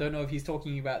again, so I don't know if he's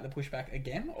talking about the pushback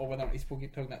again, or whether he's talking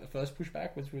about the first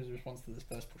pushback, which was a response to this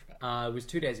first pushback. It was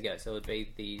 2 days ago, so it would be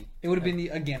the... It would have been the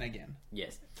again.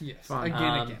 Yes. Yes, Fine.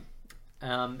 again.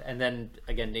 And then,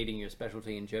 again, needing your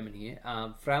specialty in German here.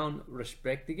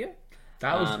 Frauenrespectige.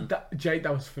 That was Jade.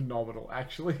 That was phenomenal,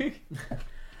 actually.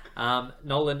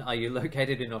 Nolan, are you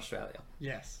located in Australia?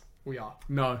 Yes, we are.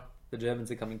 No. The Germans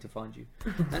are coming to find you.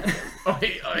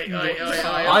 I I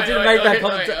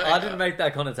didn't make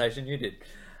that connotation. You did.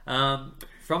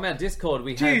 From our Discord,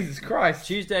 we have Jesus Christ.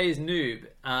 Tuesday's noob.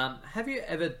 Have you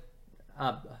ever?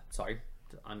 Sorry,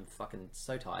 I'm fucking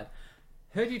so tired.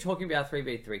 Heard you talking about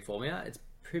 3v3 formula. It's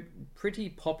pretty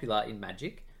popular in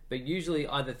Magic, but usually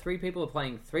either 3 people are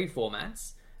playing 3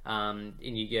 formats. In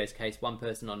Yu-Gi-Oh's case, 1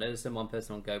 person on Edison, 1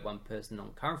 person on Go, 1 person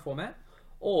on current format.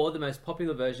 Or the most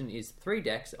popular version is 3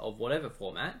 decks of whatever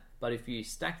format, but if you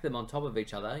stack them on top of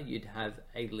each other, you'd have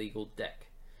a legal deck.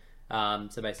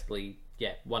 So basically,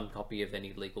 1 copy of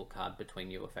any legal card between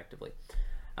you, effectively.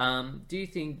 Do you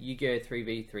think Yu-Gi-Oh!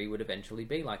 3v3 would eventually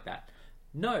be like that?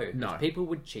 No. People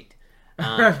would cheat.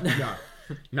 No.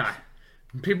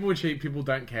 People would cheat. People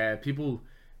don't care.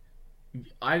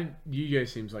 Yu-Gi-Oh!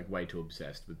 Seems like way too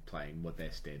obsessed with playing what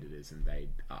their standard is, and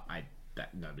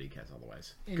that nobody cares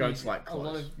otherwise. Goats like close. A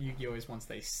lot of Yu-Gi-Ohs, once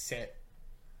they set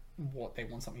what they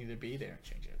want something to be, they don't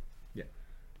change it. Yeah.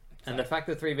 And the fact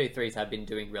that 3v3s have been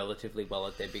doing relatively well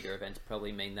at their bigger events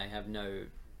probably mean they have no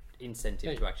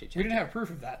incentive to actually change We didn't have proof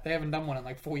of that. They haven't done one in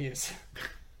like 4 years.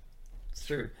 It's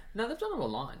true. No, they've done it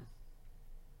online.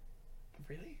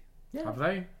 Really? Yeah. Have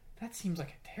they? That seems like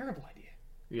a terrible idea.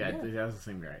 Yeah, it doesn't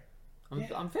seem great.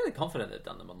 I'm fairly confident they've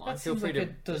done them online. That Feel seems free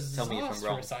like to a tell me if I'm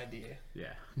wrong. disastrous idea.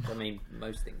 Yeah. I mean,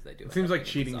 most things they do. It seems like have a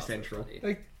cheating disastrous central.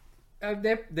 idea.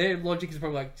 Like, their logic is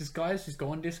probably like, just go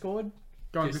on Discord.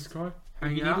 Go on Just- Discord. You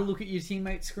Hang need to out. look at your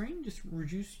teammate's screen. Just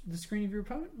reduce the screen of your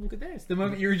opponent. Look at theirs. The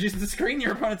moment you reduce the screen,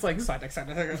 your opponent's like side deck,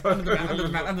 under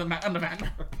the mat.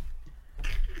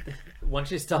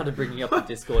 Once you started bringing up the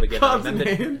Discord again, I Cards in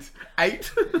remembered. hand.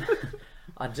 8.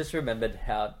 I just remembered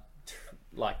how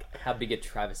big a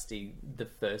travesty the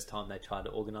first time they tried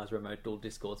to organize remote dual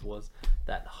Discords was.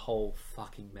 That whole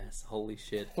fucking mess. Holy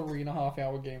shit. 3.5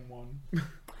 hour game 1.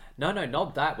 No,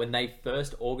 not that. When they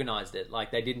first organized it, like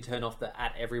they didn't turn off the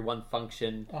 @everyone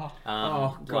function. Oh.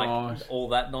 Like God. all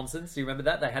that nonsense. Do you remember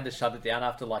that? They had to shut it down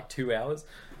after like 2 hours.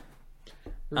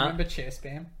 Remember chair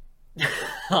spam?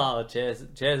 Oh, cheers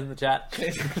in the chat.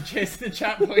 Chase in the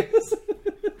chat, please.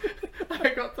 I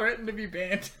got threatened to be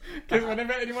banned because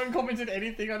whenever anyone commented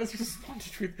anything, I just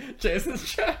responded with chairs in the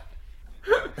chat.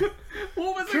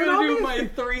 What was I going to do with my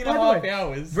 3.5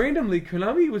 hours? Randomly,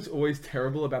 Konami was always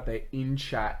terrible about their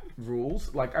in-chat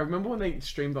rules. Like, I remember when they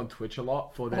streamed on Twitch a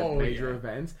lot for their major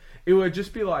events, it would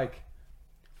just be like,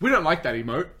 we don't like that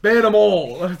emote, ban them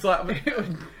all. It's like,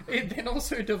 It then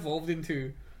also devolved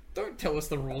into, don't tell us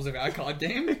the rules of our card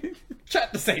game.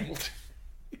 Chat disabled.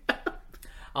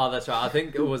 Oh, that's right. I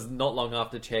think it was not long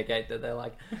after Chairgate that they're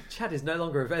like, chat is no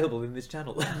longer available in this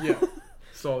channel. Yeah.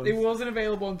 so It wasn't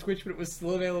available on Twitch, but it was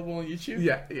still available on YouTube.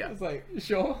 Yeah. It's like,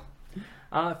 sure.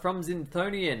 From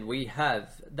Zinthonian, we have...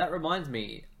 That reminds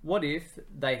me, what if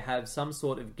they have some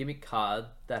sort of gimmick card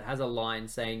that has a line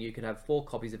saying you could have 4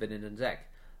 copies of it in a deck?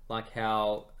 Like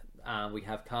how we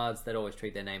have cards that always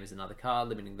treat their name as another card,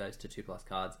 limiting those to 2+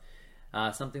 cards.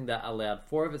 Something that allowed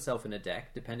 4 of itself in a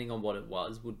deck, depending on what it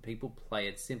was. Would people play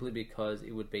it simply because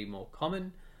it would be more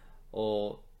common,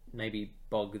 or maybe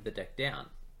bog the deck down?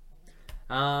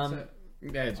 yeah,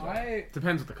 it's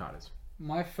depends what the card is.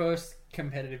 My first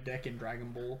competitive deck in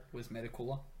Dragon Ball was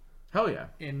Metacooler. Hell yeah.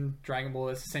 In Dragon Ball,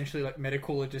 it's essentially like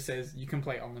Metacooler just says you can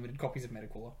play unlimited copies of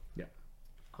Metacooler. Yeah.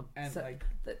 And like,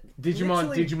 Digimon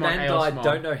Bandai Aeosmon.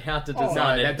 don't know how to Oh,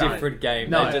 design no, a they don't. different game.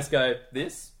 No. They just go,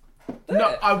 this?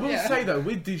 No, I will Yeah. say though,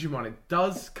 with Digimon, it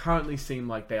does currently seem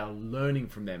like they are learning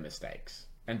from their mistakes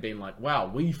and being like, "Wow,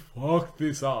 we fucked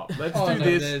this up. Let's do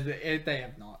this." They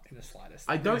have not in the slightest.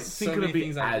 I don't There's think so it'll many be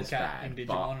things I as look at bad, in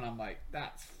but- Digimon, and I'm like,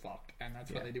 that's fucked, and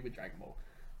that's what they did with Dragon Ball.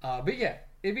 But yeah,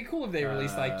 it'd be cool if they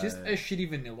released like just a shitty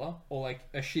vanilla or like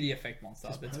a shitty effect monster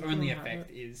that's only Pokemon have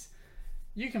effect is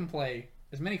you can play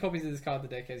as many copies of this card in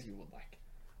the deck as you would like.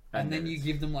 And then you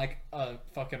give them like a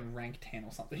fucking rank 10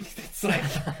 or something. It's like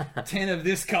 10 of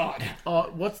this card.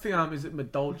 Oh, what's the is it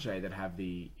Madolche that have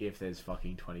the if there's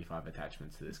fucking 25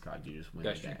 attachments to this card, you just win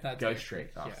Ghost the game. Streak. That's Ghost Ghost Streak.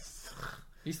 Streak, Oh.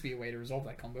 Used to be a way to resolve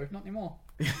that combo, not anymore.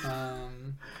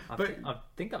 I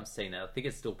think I'm seeing that. I think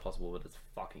it's still possible, but it's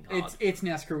fucking hard. It's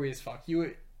now screwy as fuck.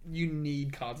 You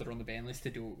need cards that are on the ban list to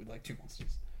do it with like 2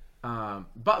 monsters.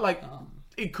 But like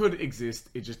it could exist.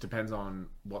 It just depends on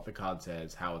what the card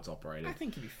says, how it's operated. I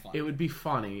think it'd be fun. It would be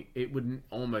funny. It would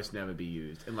almost never be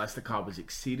used unless the card was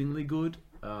exceedingly good.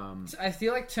 I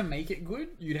feel like to make it good,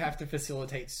 you'd have to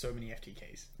facilitate so many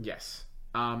FTKs. Yes.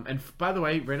 By the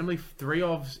way, randomly 3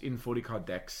 ofs in 40 card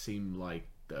decks seem like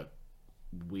the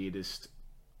weirdest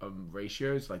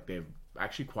ratios. Like they're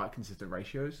actually quite consistent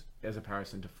ratios as a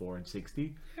comparison to 4 and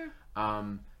 60. Yeah.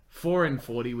 4 and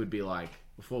 40 would be like,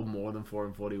 before more than 4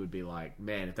 and 40 would be like,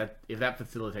 man, if that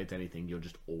facilitates anything, you're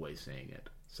just always seeing it.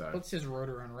 So Well, it's just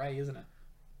Rotor and Ray, isn't it?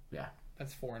 yeah.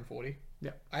 That's 4 and 40.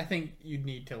 Yeah. I think you'd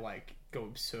need to like go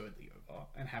absurdly over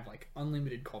and have like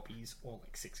unlimited copies or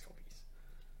like 6 copies.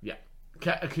 Yeah.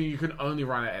 You can only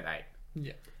run it at 8.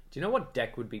 Yeah. Do you know what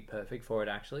deck would be perfect for it,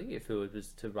 actually, if it was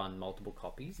to run multiple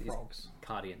copies? Frogs.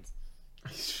 Cardians.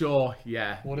 Sure,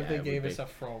 yeah. What if yeah, they it gave would us be. a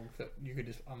frog that you could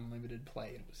just unlimited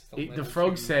play? It was The level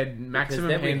frog 2. said Because maximum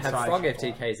then we'd hand have size. frog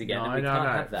FTKs again, and we can't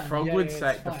have that. Frog Yeah, would yeah, say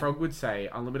it's the fine. frog would say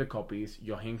unlimited copies.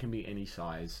 Your hand can be any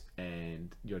size,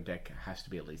 and your deck has to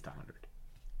be at least 100.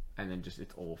 And then just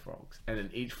it's all frogs, and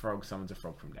then each frog summons a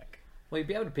frog from deck. Well, you'd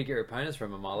be able to pick your opponents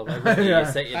from a mile away. Wouldn't you? Yeah.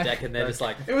 You set your deck, and they're just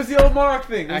like, It was the old monarch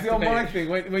thing. It was the old Activate.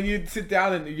 monarch thing. When you'd sit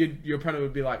down and your opponent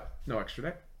would be like, "No extra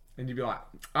deck," and you'd be like,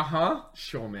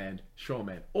 sure man."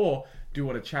 Or do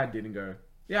what a Chad did and go,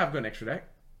 "Yeah, I've got an extra deck,"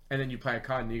 and then you play a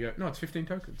card and you go, "No, it's 15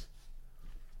 tokens."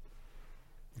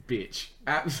 Bitch,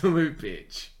 absolute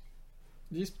bitch.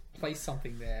 You just place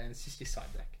something there, and it's just your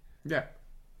side deck. Yeah.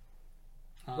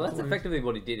 well, that's effectively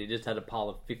what he did. He just had a pile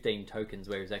of 15 tokens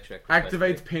where his extra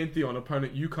Activates Pantheon,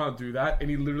 opponent, you can't do that, and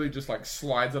he literally just like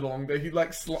slides it along there. He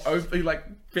like he like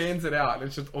fans it out, and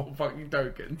it's just all fucking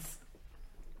tokens.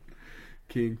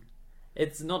 King.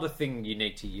 It's not a thing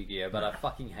unique to Yu-Gi-Oh, but I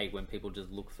fucking hate when people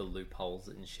just look for loopholes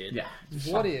and shit. Yeah.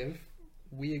 What if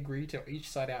we agree to each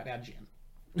side out our gem?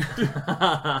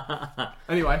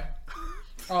 Anyway.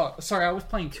 Oh, sorry, I was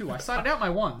playing 2. I sided out my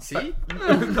 1, see?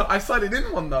 No, I sided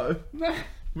in one though.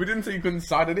 We didn't say you couldn't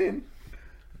side it in.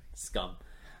 Scum.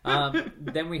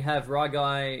 Then we have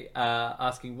Ryguy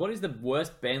asking, what is the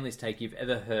worst ban list take you've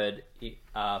ever heard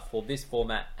for this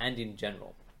format and in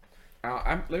general?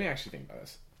 Let me actually think about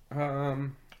this. I Do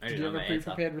don't you know have a my answer.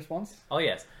 pre-prepared response? Oh,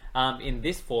 yes. In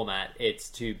this format, it's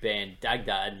to ban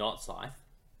Dagda and not Scythe.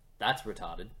 That's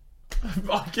retarded.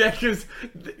 Oh, yeah, because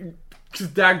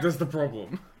Dagda's the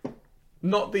problem.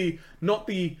 Not the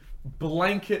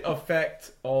blanket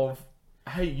effect of,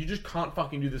 hey, you just can't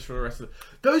fucking do this for the rest of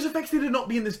the... Those effects need to not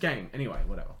be in this game. Anyway,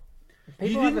 whatever.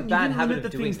 People have a bad habit limit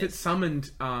of the doing things that this.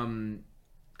 summoned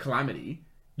Calamity.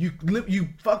 You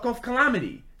fuck off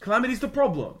Calamity. Calamity's the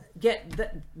problem. Yeah,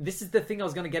 this is the thing I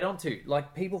was going to get onto.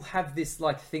 Like, people have this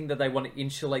like thing that they want to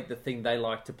insulate the thing they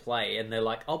like to play, and they're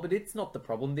like, "Oh, but it's not the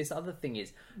problem. This other thing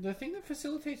is." The thing that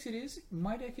facilitates it is,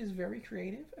 my deck is very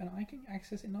creative, and I can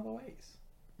access it in other ways.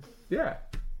 Yeah.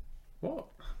 What?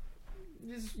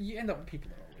 You end up with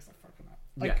people that are always like fucking up.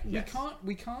 Like, Yeah, yes.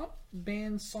 we can't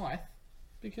ban Scythe,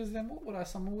 because then what would I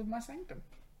summon with my Sanctum?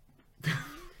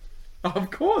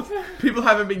 Of course. People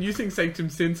haven't been using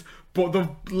Sanctum since the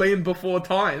land before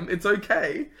time. It's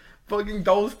okay. Fucking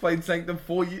Dolls played Sanctum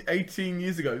 18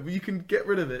 years ago. You can get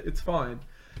rid of it. It's fine.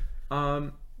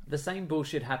 The same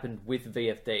bullshit happened with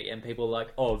VFD, and people are like,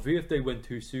 "Oh, VFD went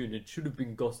too soon. It should have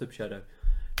been Gossip Shadow."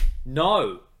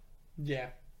 No. Yeah,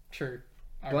 true.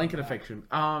 I Blanket remember that.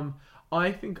 affection.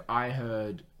 I think I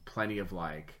heard plenty of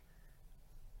like...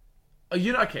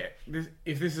 okay.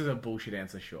 If this is a bullshit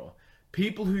answer, sure.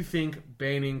 People who think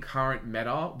banning current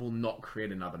meta will not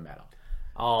create another meta.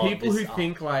 Oh, People who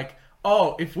think like,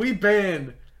 oh, if we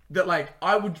ban that, like,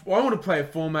 I want to play a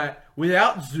format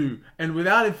without Zoo and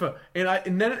without info,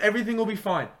 and then everything will be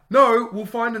fine. No, we'll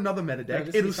find another meta deck.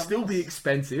 just be It'll something still be else.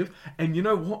 expensive, and you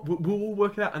know what? We'll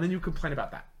work it out, and then you'll complain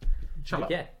about that. Shut up.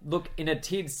 Yeah, look, in a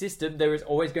tiered system, there is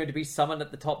always going to be someone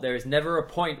at the top. There is never a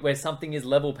point where something is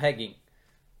level pegging.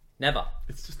 Never.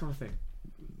 It's just not a thing.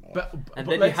 But And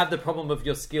then you have the problem of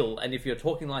your skill, and if you're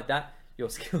talking like that, your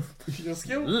skill... Your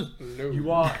skill? Low.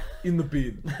 you are in the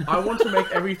bin. I want to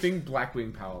make everything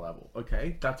Blackwing power level.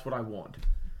 Okay, that's what I want.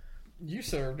 You,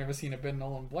 sir, have never seen a Ben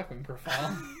Nolan Blackwing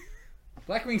profile.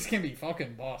 Blackwings can be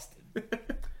fucking busted.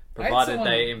 Provided someone-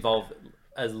 they involve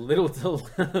as little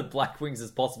to Black Wings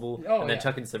as possible, Oh, and then yeah.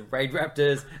 chuck in some Raid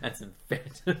Raptors and some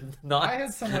Phantom Knights. I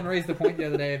had someone raise the point the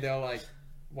other day. They were like,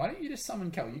 "Why don't you just summon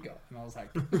Caligula?" And I was like,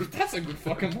 "That's a good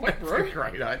fucking point, bro.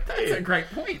 Great That's a idea. great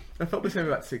point." I felt the same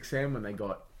about 6M when they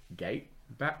got Gate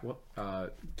back. What?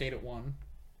 Gate at 1.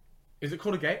 Is it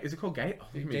called a Gate? Is it called Gate? Oh,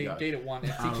 let me go. Gate at 1.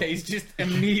 FTK is just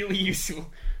immediately useful.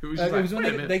 It was It just like, was when wait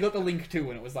a minute. they got the link too,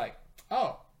 and it was like,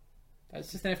 "Oh,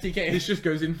 that's just an FTK." This just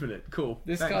goes infinite. Cool.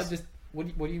 This Thanks. card just... What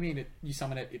do you mean? You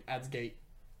summon it, it adds Gate.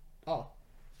 Oh,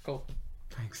 cool.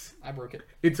 Thanks. I broke it.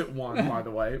 It's at 1, by the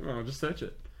way. I'll just search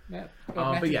it. Yeah.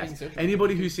 But yes,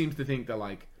 anybody who seems to think that,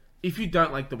 like, if you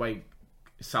don't like the way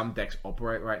some decks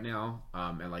operate right now,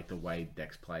 and like the way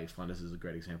decks play, Flunders is a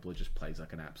great example. It just plays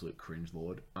like an absolute cringe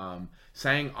lord.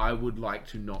 Saying I would like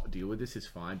to not deal with this is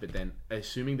fine, but then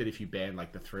assuming that if you ban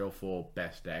like the 3 or 4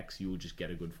 best decks, you will just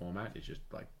get a good format is just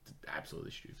like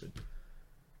absolutely stupid.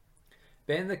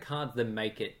 Ban the cards that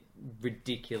make it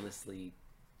ridiculously,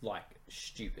 like,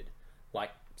 stupid.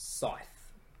 Like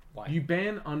Scythe. Like, You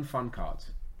ban unfun cards.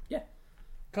 yeah.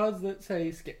 Cards that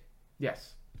say skip.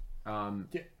 Yes. Yeah.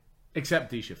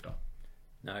 Except D-Shifter.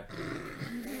 No.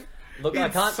 Look,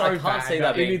 It's I so can't bad. see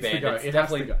that It being needs to banned. go. It's It has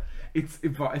definitely to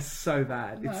go. It's so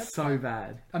bad. No, It's it's so fine.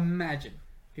 bad. Imagine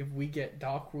if we get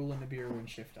Dark Rule and Nibiru and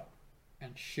Shifter,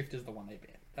 and Shifter's the one they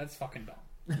ban. That's fucking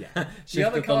dumb. Yeah.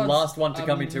 Shift the cards last one to are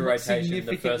come into rotation, the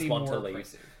first significantly one to more leave.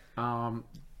 oppressive. um.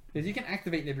 Because you can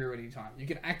activate Nibiru at any time. You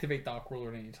can activate Dark Ruler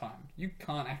at any time. You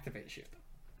can't activate Shifter.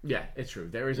 Yeah, it's true.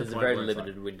 There is There's a point very where it's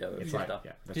limited like, window of It's shifter. like,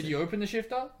 yeah, that's Did it. you open the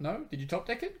Shifter? No. Did you top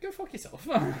deck it? Go fuck yourself.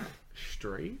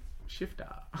 Street Shifter.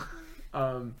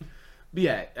 But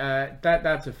yeah,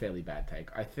 that's a fairly bad take.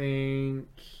 I think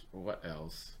what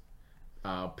else?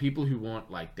 People who want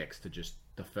like decks to just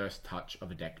the first touch of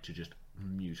a deck to just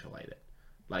mutilate it,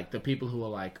 like the people who are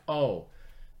like, oh,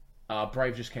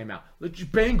 Brave just came out. Let's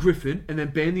just ban Griffin and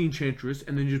then ban the Enchantress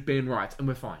and then just ban Rights and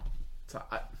we're fine. So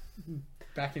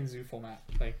Back in Zoo format,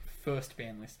 like first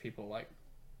ban list, people like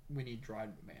we need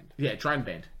Dryden banned. yeah, Trident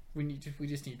banned. We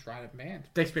just need Dryden banned.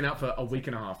 Deck's been out for a week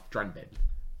and a half. Trident banned.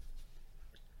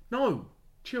 No,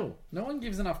 chill. No one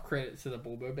gives enough credit to the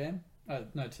Bulbo ban.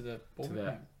 No, to the Bulbo To the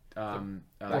ban.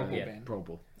 Brawl Ball ban. Brawl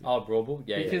Ball. Oh, Brawlball?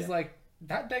 Yeah, Because yeah. like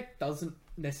that deck doesn't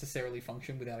necessarily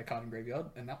function without a card in graveyard,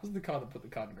 and that was the card that put the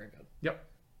card in graveyard. Yep.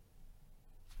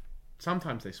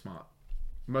 Sometimes they're smart.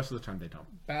 Most of the time they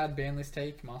don't. Bad ban list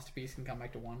take. Masterpiece can come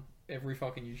back to 1. Every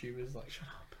fucking YouTuber's like, Shut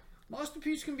up.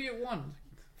 Masterpiece can be at 1.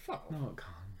 Fuck off. No, it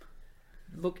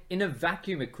can't. Look, in a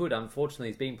vacuum it could. Unfortunately,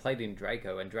 it's being played in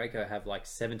Draco, and Draco have like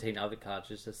 17 other cards.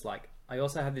 It's just like, I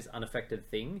also have this unaffected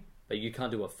thing, but you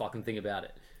can't do a fucking thing about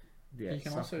it. Yeah, You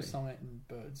can also something. summon it in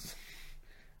birds.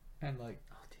 And like,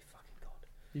 Oh, dear fucking god.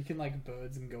 you can like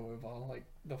birds and go over like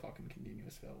the fucking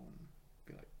continuous spell and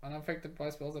be like, unaffected by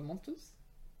spells and monsters?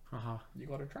 Haha. You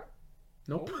got a trap?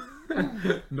 Nope.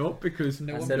 Nope, because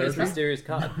No I one said it was a plays mysterious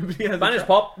card. Nobody has a Banish trap.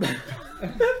 Pop!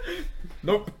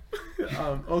 Nope.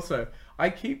 Also, I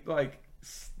keep like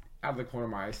out of the corner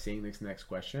of my eye seeing this next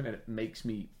question, and it makes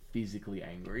me physically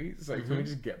angry. So can we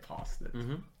just get past it?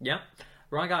 Yeah.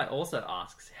 Right Guy also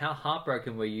asks, how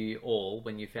heartbroken were you all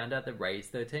when you found out that Ray's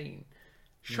 13?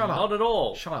 Shut up. Not at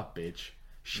all. Shut up, bitch.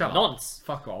 Shut Nonce. up.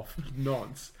 Fuck off.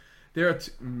 Nonce. There are.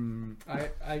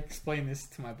 I explained this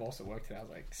to my boss at work today. I was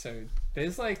like, so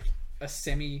there's like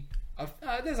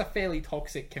there's a fairly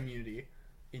toxic community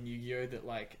in Yu-Gi-Oh that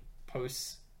like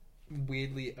posts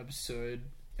weirdly absurd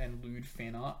and lewd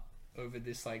fan art over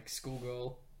this like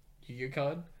schoolgirl Yu-Gi-Oh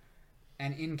card,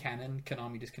 and in canon,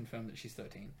 Konami just confirmed that she's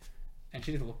 13, and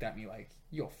she just looked at me like,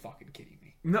 "You're fucking kidding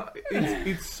me." No,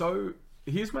 it's so.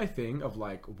 Here's my thing of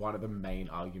like one of the main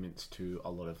arguments to a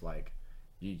lot of like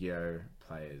Yu-Gi-Oh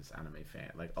players, anime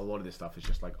fan. Like a lot of this stuff is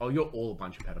just like, oh, you're all a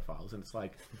bunch of pedophiles, and it's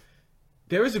like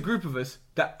there is a group of us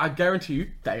that I guarantee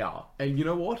you they are. And you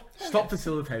know what? Stop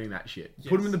facilitating that shit.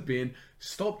 Put them in the bin.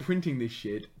 Stop printing this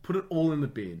shit. Put it all in the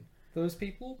bin. Those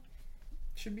people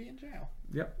should be in jail.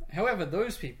 Yep. However,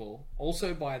 those people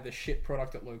also buy the shit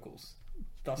product at locals,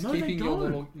 thus No, keeping they your don't.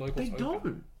 little locals They open.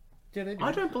 don't. Yeah, they do.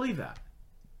 I don't believe that.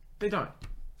 They don't.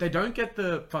 They don't get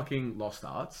the fucking lost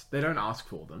arts. They don't ask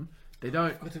for them. They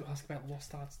don't. I forgot to ask about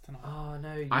Lost Arts tonight. Oh,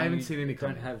 no. I haven't seen any don't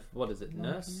comment. have, what is it,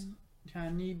 Nurse? Yeah, I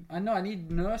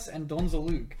need Nurse and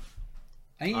Donzalug.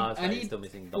 I that's right, need you're still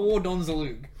missing 4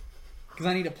 Donzalug. Because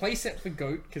I need a playset for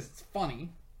Goat, because it's funny,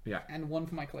 Yeah. and 1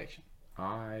 for my collection.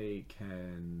 I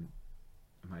can.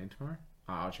 Am I in tomorrow?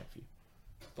 I'll check for you.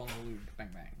 Donzalug, bang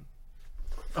bang.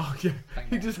 Oh yeah, Bang,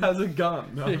 he bang. just has a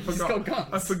gun. I He's forgot. got guns.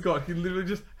 I forgot. He literally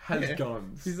just has Yeah.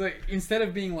 guns. He's like, instead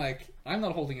of being like, I'm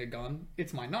not holding a gun,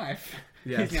 it's my knife.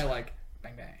 Yes. He's now like,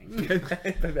 Bang bang. Bang,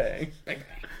 bang. Bang bang.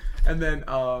 And then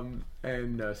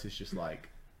and Nurse is just like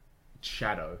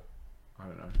shadow. I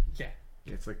don't know. Yeah.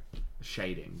 It's like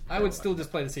shading. I would still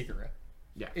just play the secret rare.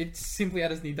 Yeah. It's simply I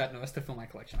just need that Nurse to fill my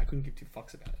collection. I couldn't give two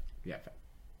fucks about it. Yeah, fair.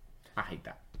 I hate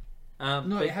that. No,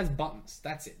 but- it has buttons.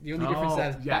 That's it. The only difference is it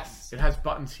has buttons. yes, it has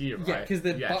buttons here, right? Yeah, because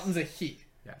the Yes. buttons are here.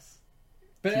 Yes.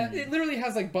 But it literally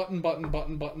has like button.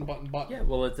 Yeah,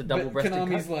 well, it's a double-breasted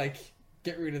Konami's coat. like,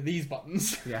 get rid of these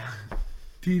buttons. Yeah.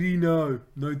 TD, no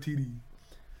TD.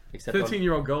 Except on-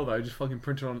 13-year-old girl though just fucking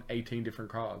printed on 18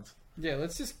 different cards. Yeah,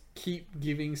 let's just keep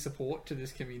giving support to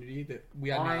this community that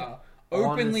we are I now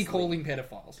openly honestly- calling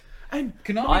pedophiles. And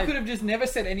Konami could have just never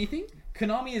said anything.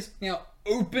 Konami is now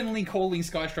openly calling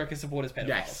Sky Striker supporters pedophiles.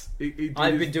 yes,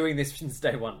 I've been doing this since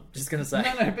day one. Just gonna say.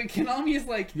 No, but Konami is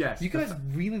like, Yes, you guys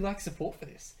really like support for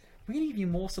this. We're going to give you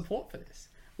more support for this.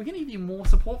 We're going to give you more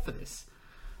support for this.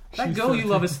 That She's girl you 13.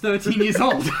 love is 13 years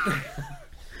old.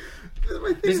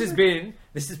 This has been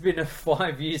a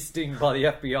 5-year sting by the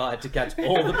FBI to catch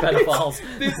all the pedophiles.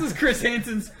 This is Chris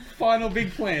Hansen's final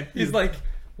big plan. He's like,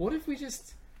 what if we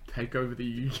just... take over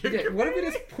the UK. Yeah, what if we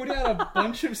just put out a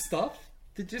bunch of stuff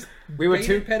that just We were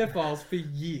baited too- pedophiles for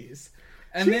years,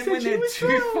 and She then said when she they're was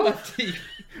too 12. far deep,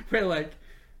 we're like,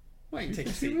 wait, take a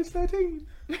She seat. was 13.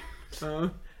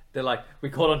 They're like, we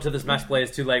caught on to the Smash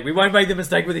players too late. We won't make the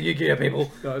mistake with the Yu-Gi-Oh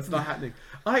people. No, it's not happening.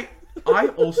 I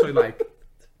also like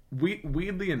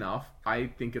weirdly enough, I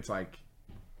think it's like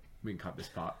we can cut this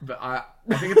part, but I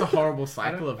think it's a horrible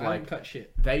cycle of I don't like cut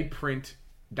shit. they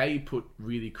put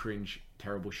really cringe,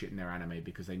 terrible shit in their anime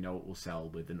because they know it will sell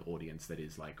with an audience that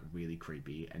is like really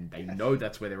creepy, and they know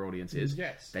that's where their audience is.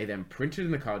 Yes. They then print it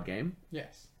in the card game.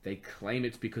 Yes. They claim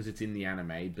it's because it's in the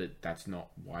anime, but that's not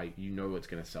why. You know it's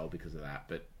going to sell because of that,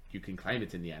 but you can claim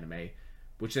it's in the anime,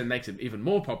 which then makes it even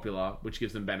more popular, which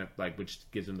gives them which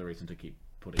gives them the reason to keep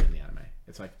putting it in the anime.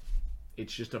 It's like,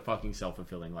 it's just a fucking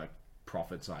self-fulfilling like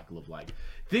profit cycle of like.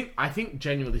 I think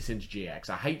genuinely since GX,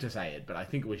 I hate to say it, but I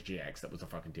think it was GX that was a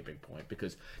fucking tipping point,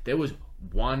 because there was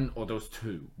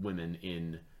two women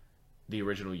in the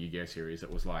original Yu-Gi-Oh series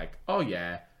that was like, oh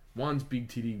yeah, one's big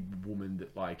titty woman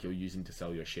that like you're using to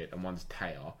sell your shit, and one's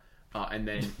Taya, and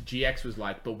then GX was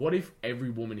like, but what if every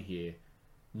woman here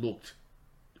looked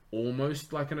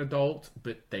almost like an adult,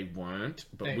 but they weren't,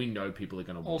 but They we know people are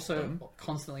going to watch Also, them.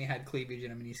 constantly had cleavage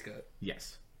in a miniskirt.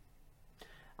 Yes.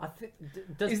 I think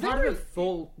does Is part there of it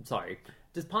fall? Sorry,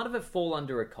 does part of it fall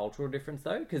under a cultural difference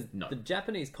though? Because No. the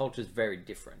Japanese culture is very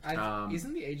different.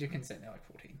 Isn't the age of consent now like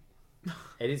 14?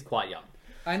 It is quite young.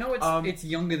 I know it's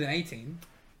younger than 18.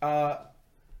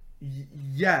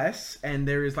 Yes, and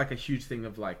there is like a huge thing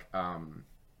of like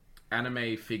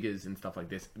anime figures and stuff like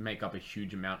this make up a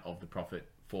huge amount of the profit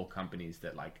for companies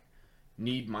that like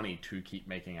need money to keep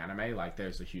making anime. Like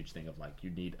there's a huge thing of like you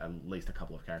need at least a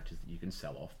couple of characters that you can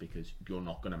sell off, because you're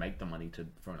not going to make the money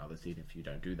for another season if you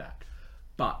don't do that.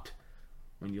 But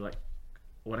when you like,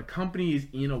 when a company is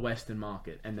in a Western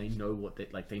market and they know what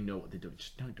they know what they're doing,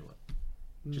 just don't do it.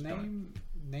 Just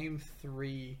Name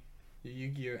 3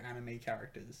 Yu-Gi-Oh anime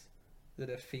characters that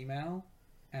are female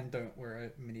and don't wear a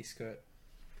miniskirt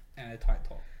and a tight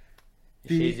top.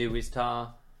 Shizu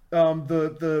Istar.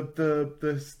 The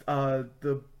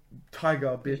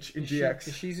tiger bitch in GX.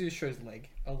 The Shizu shows leg,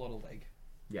 a lot of leg.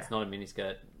 Yeah, It's not a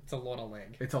miniskirt. It's a lot of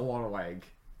leg. it's a lot of leg.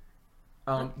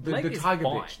 Leg The is tiger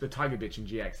fine. bitch, the tiger bitch in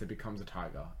GX that becomes a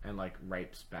tiger and like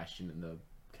rapes Bastion in the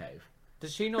cave.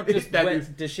 Does she not just That wear? is-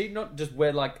 Does she not just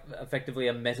wear like effectively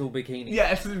a metal bikini?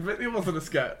 Yes, but it wasn't a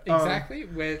skirt. Exactly.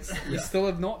 Where you still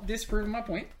have not disproven my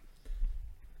point.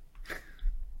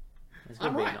 There's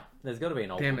gotta I'm be right. there's got to be an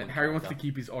old. Damn it, woman Harry wants to character.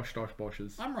 keep his Oshkosh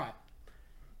Bosches. I'm right.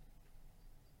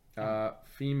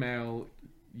 Female.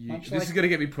 Much This like- is gonna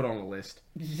get me put on a list.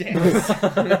 Yes.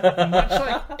 Much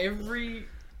like every.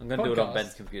 I'm going to do it on podcast.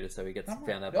 Ben's computer so he gets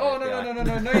found out. by Oh the no FBI. no no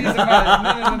no no!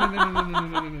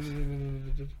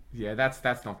 Use no. Yeah,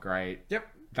 that's not great. Yep.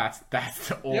 That's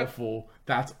awful.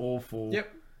 That's awful.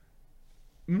 Yep.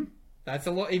 That's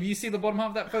a lot. If you see the bottom half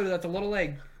of that photo, that's a lot of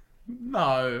leg.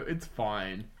 No, it's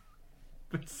fine.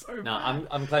 It's so No, bad.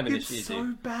 I'm claiming It's it's so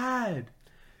Shizu. bad.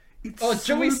 It's Oh,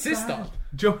 so Joey's bad. sister.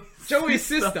 Joey's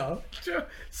sister.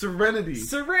 Serenity.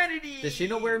 Serenity. Does she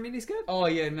not wear a miniskirt? Oh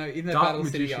yeah, no. In the Dark Battle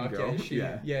City Magician arc, girl.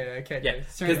 yeah, okay. Yeah, no,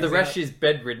 because Serenity's the rest out. she's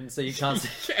bedridden, so you can't.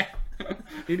 See. Yeah.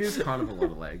 It is kind of a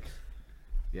lot of leg.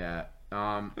 Yeah.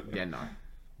 Yeah. No.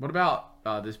 What about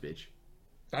this bitch?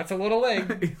 That's a lot of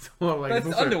leg. It's a lot of leg. That's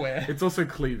It's also, underwear. It's also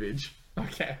cleavage.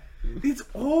 Okay. It's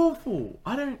awful.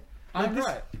 I don't. Like, I'm this,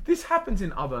 right. This happens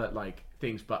in other like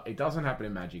things, but it doesn't happen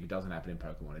in Magic. It doesn't happen in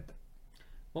Pokemon.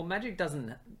 Well, Magic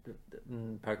doesn't...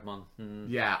 Pokemon.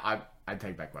 Yeah, I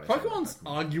take back what I said. Pokemon's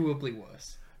arguably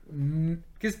worse.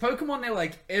 Because Pokemon, they're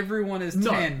like, everyone is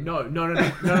 10. No. Here's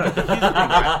the thing,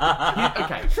 right?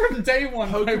 Okay. From day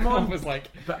one, Pokemon was like...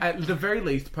 But at the very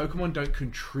least, Pokemon don't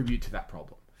contribute to that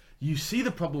problem. You see the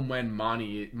problem when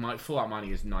full art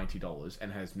Marnie is $90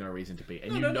 and has no reason to be,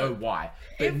 and you know why.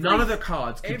 But none of the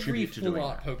cards contribute to doing Every full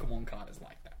art that. Pokemon card is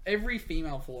like that. Every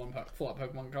female full art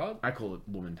Pokemon card. I call it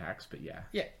woman tax, but yeah.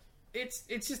 Yeah, it's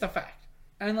just a fact.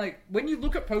 And like, when you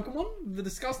look at Pokemon, the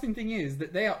disgusting thing is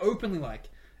that they are openly like,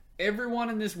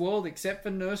 everyone in this world except for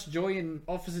Nurse Joy and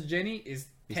Officer Jenny is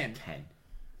 10. 10.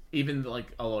 Even like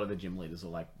a lot of the gym leaders are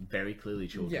like very clearly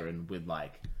children with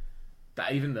like...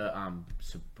 Even the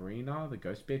Sabrina, the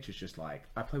ghost bitch, is just like,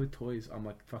 I play with toys. I'm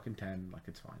like fucking 10. Like,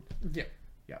 it's fine. Yeah.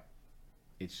 Yeah.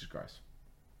 It's just gross.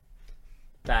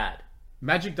 Bad.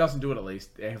 Magic doesn't do it, at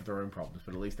least. They have their own problems,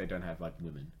 but at least they don't have like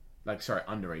women. Like, sorry,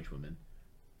 underage women.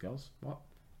 Girls? What?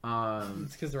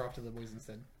 It's because they're after the boys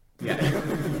instead. Yeah.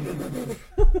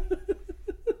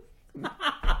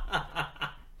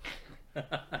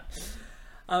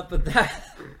 But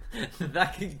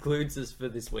that concludes us for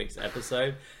this week's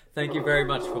episode. Thank you very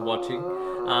much for watching.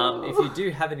 If you do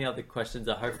have any other questions,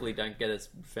 that hopefully don't get us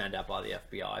found out by the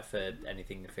FBI for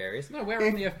anything nefarious. No, we're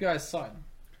on the FBI's side.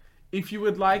 If you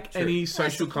would like any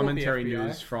social support the commentary FBI.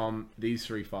 news from these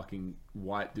three fucking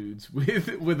white dudes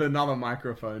with another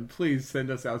microphone, please send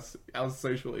us our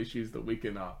social issues that we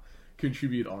can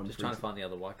contribute on. Just trying to find the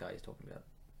other white guy he's talking about.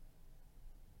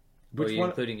 Which Or are you one?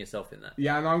 including yourself in that?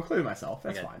 Yeah, no, I'm including myself.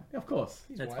 That's Okay. fine. Of course.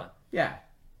 He's That's white. fine. Yeah.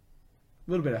 A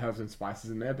little bit of herbs and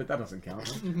spices in there, but that doesn't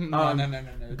count. No.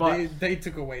 but- They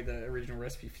took away the original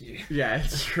recipe for you. Yeah,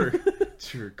 it's true.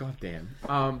 True. Goddamn.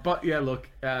 But yeah, look,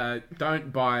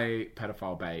 don't buy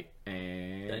pedophile bait,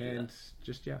 and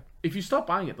just if you stop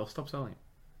buying it, they'll stop selling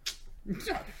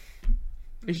it.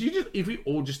 If we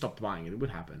all just stopped buying it, it would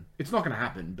happen. It's not going to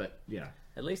happen, but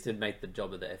At least it'd make the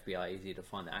job of the FBI easier to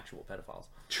find the actual pedophiles.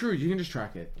 True. You can just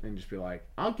track it and just be like,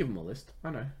 I'll give them a list.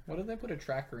 I know What if they put a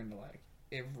tracker into like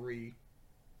every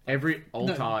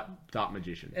alt-art dark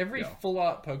magician. every full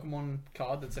art Pokemon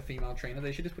card that's a female trainer?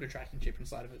 They should just put a tracking chip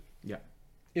inside of it. Yeah.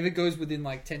 If it goes within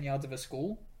like 10 yards of a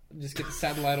school, just get the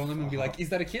satellite on them and be like, "Is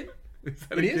that a kid? Is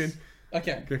that It a is. kid?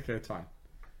 Okay. Okay, it's fine.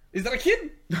 Is that a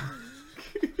kid?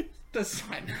 That's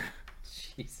fine."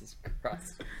 Jesus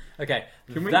Christ. Okay,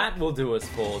 Can we- that will do us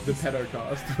for The this.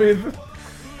 pedocast with.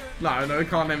 No, we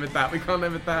can't name it that. We can't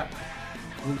name it that.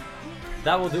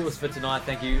 That will do us for tonight.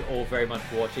 Thank you all very much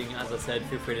for watching. As I said,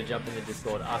 feel free to jump in the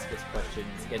Discord, ask us questions,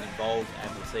 get involved,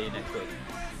 and we'll see you next week.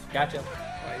 Catch ya.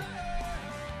 Bye.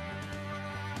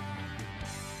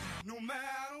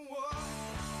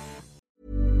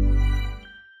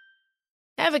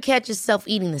 Ever catch yourself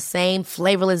eating the same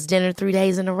flavorless dinner 3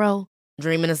 days in a row?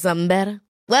 Dreaming of something better?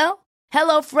 Well,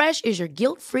 HelloFresh is your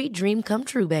guilt-free dream come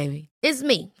true, baby. It's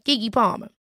me, Keke Palmer.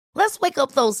 Let's wake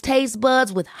up those taste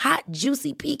buds with hot,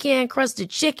 juicy pecan-crusted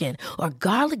chicken or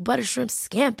garlic butter shrimp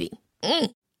scampi.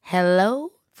 Hello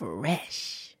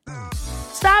Fresh.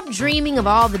 Stop dreaming of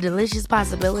all the delicious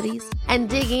possibilities and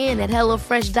dig in at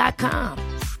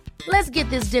HelloFresh.com. Let's get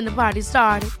this dinner party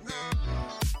started.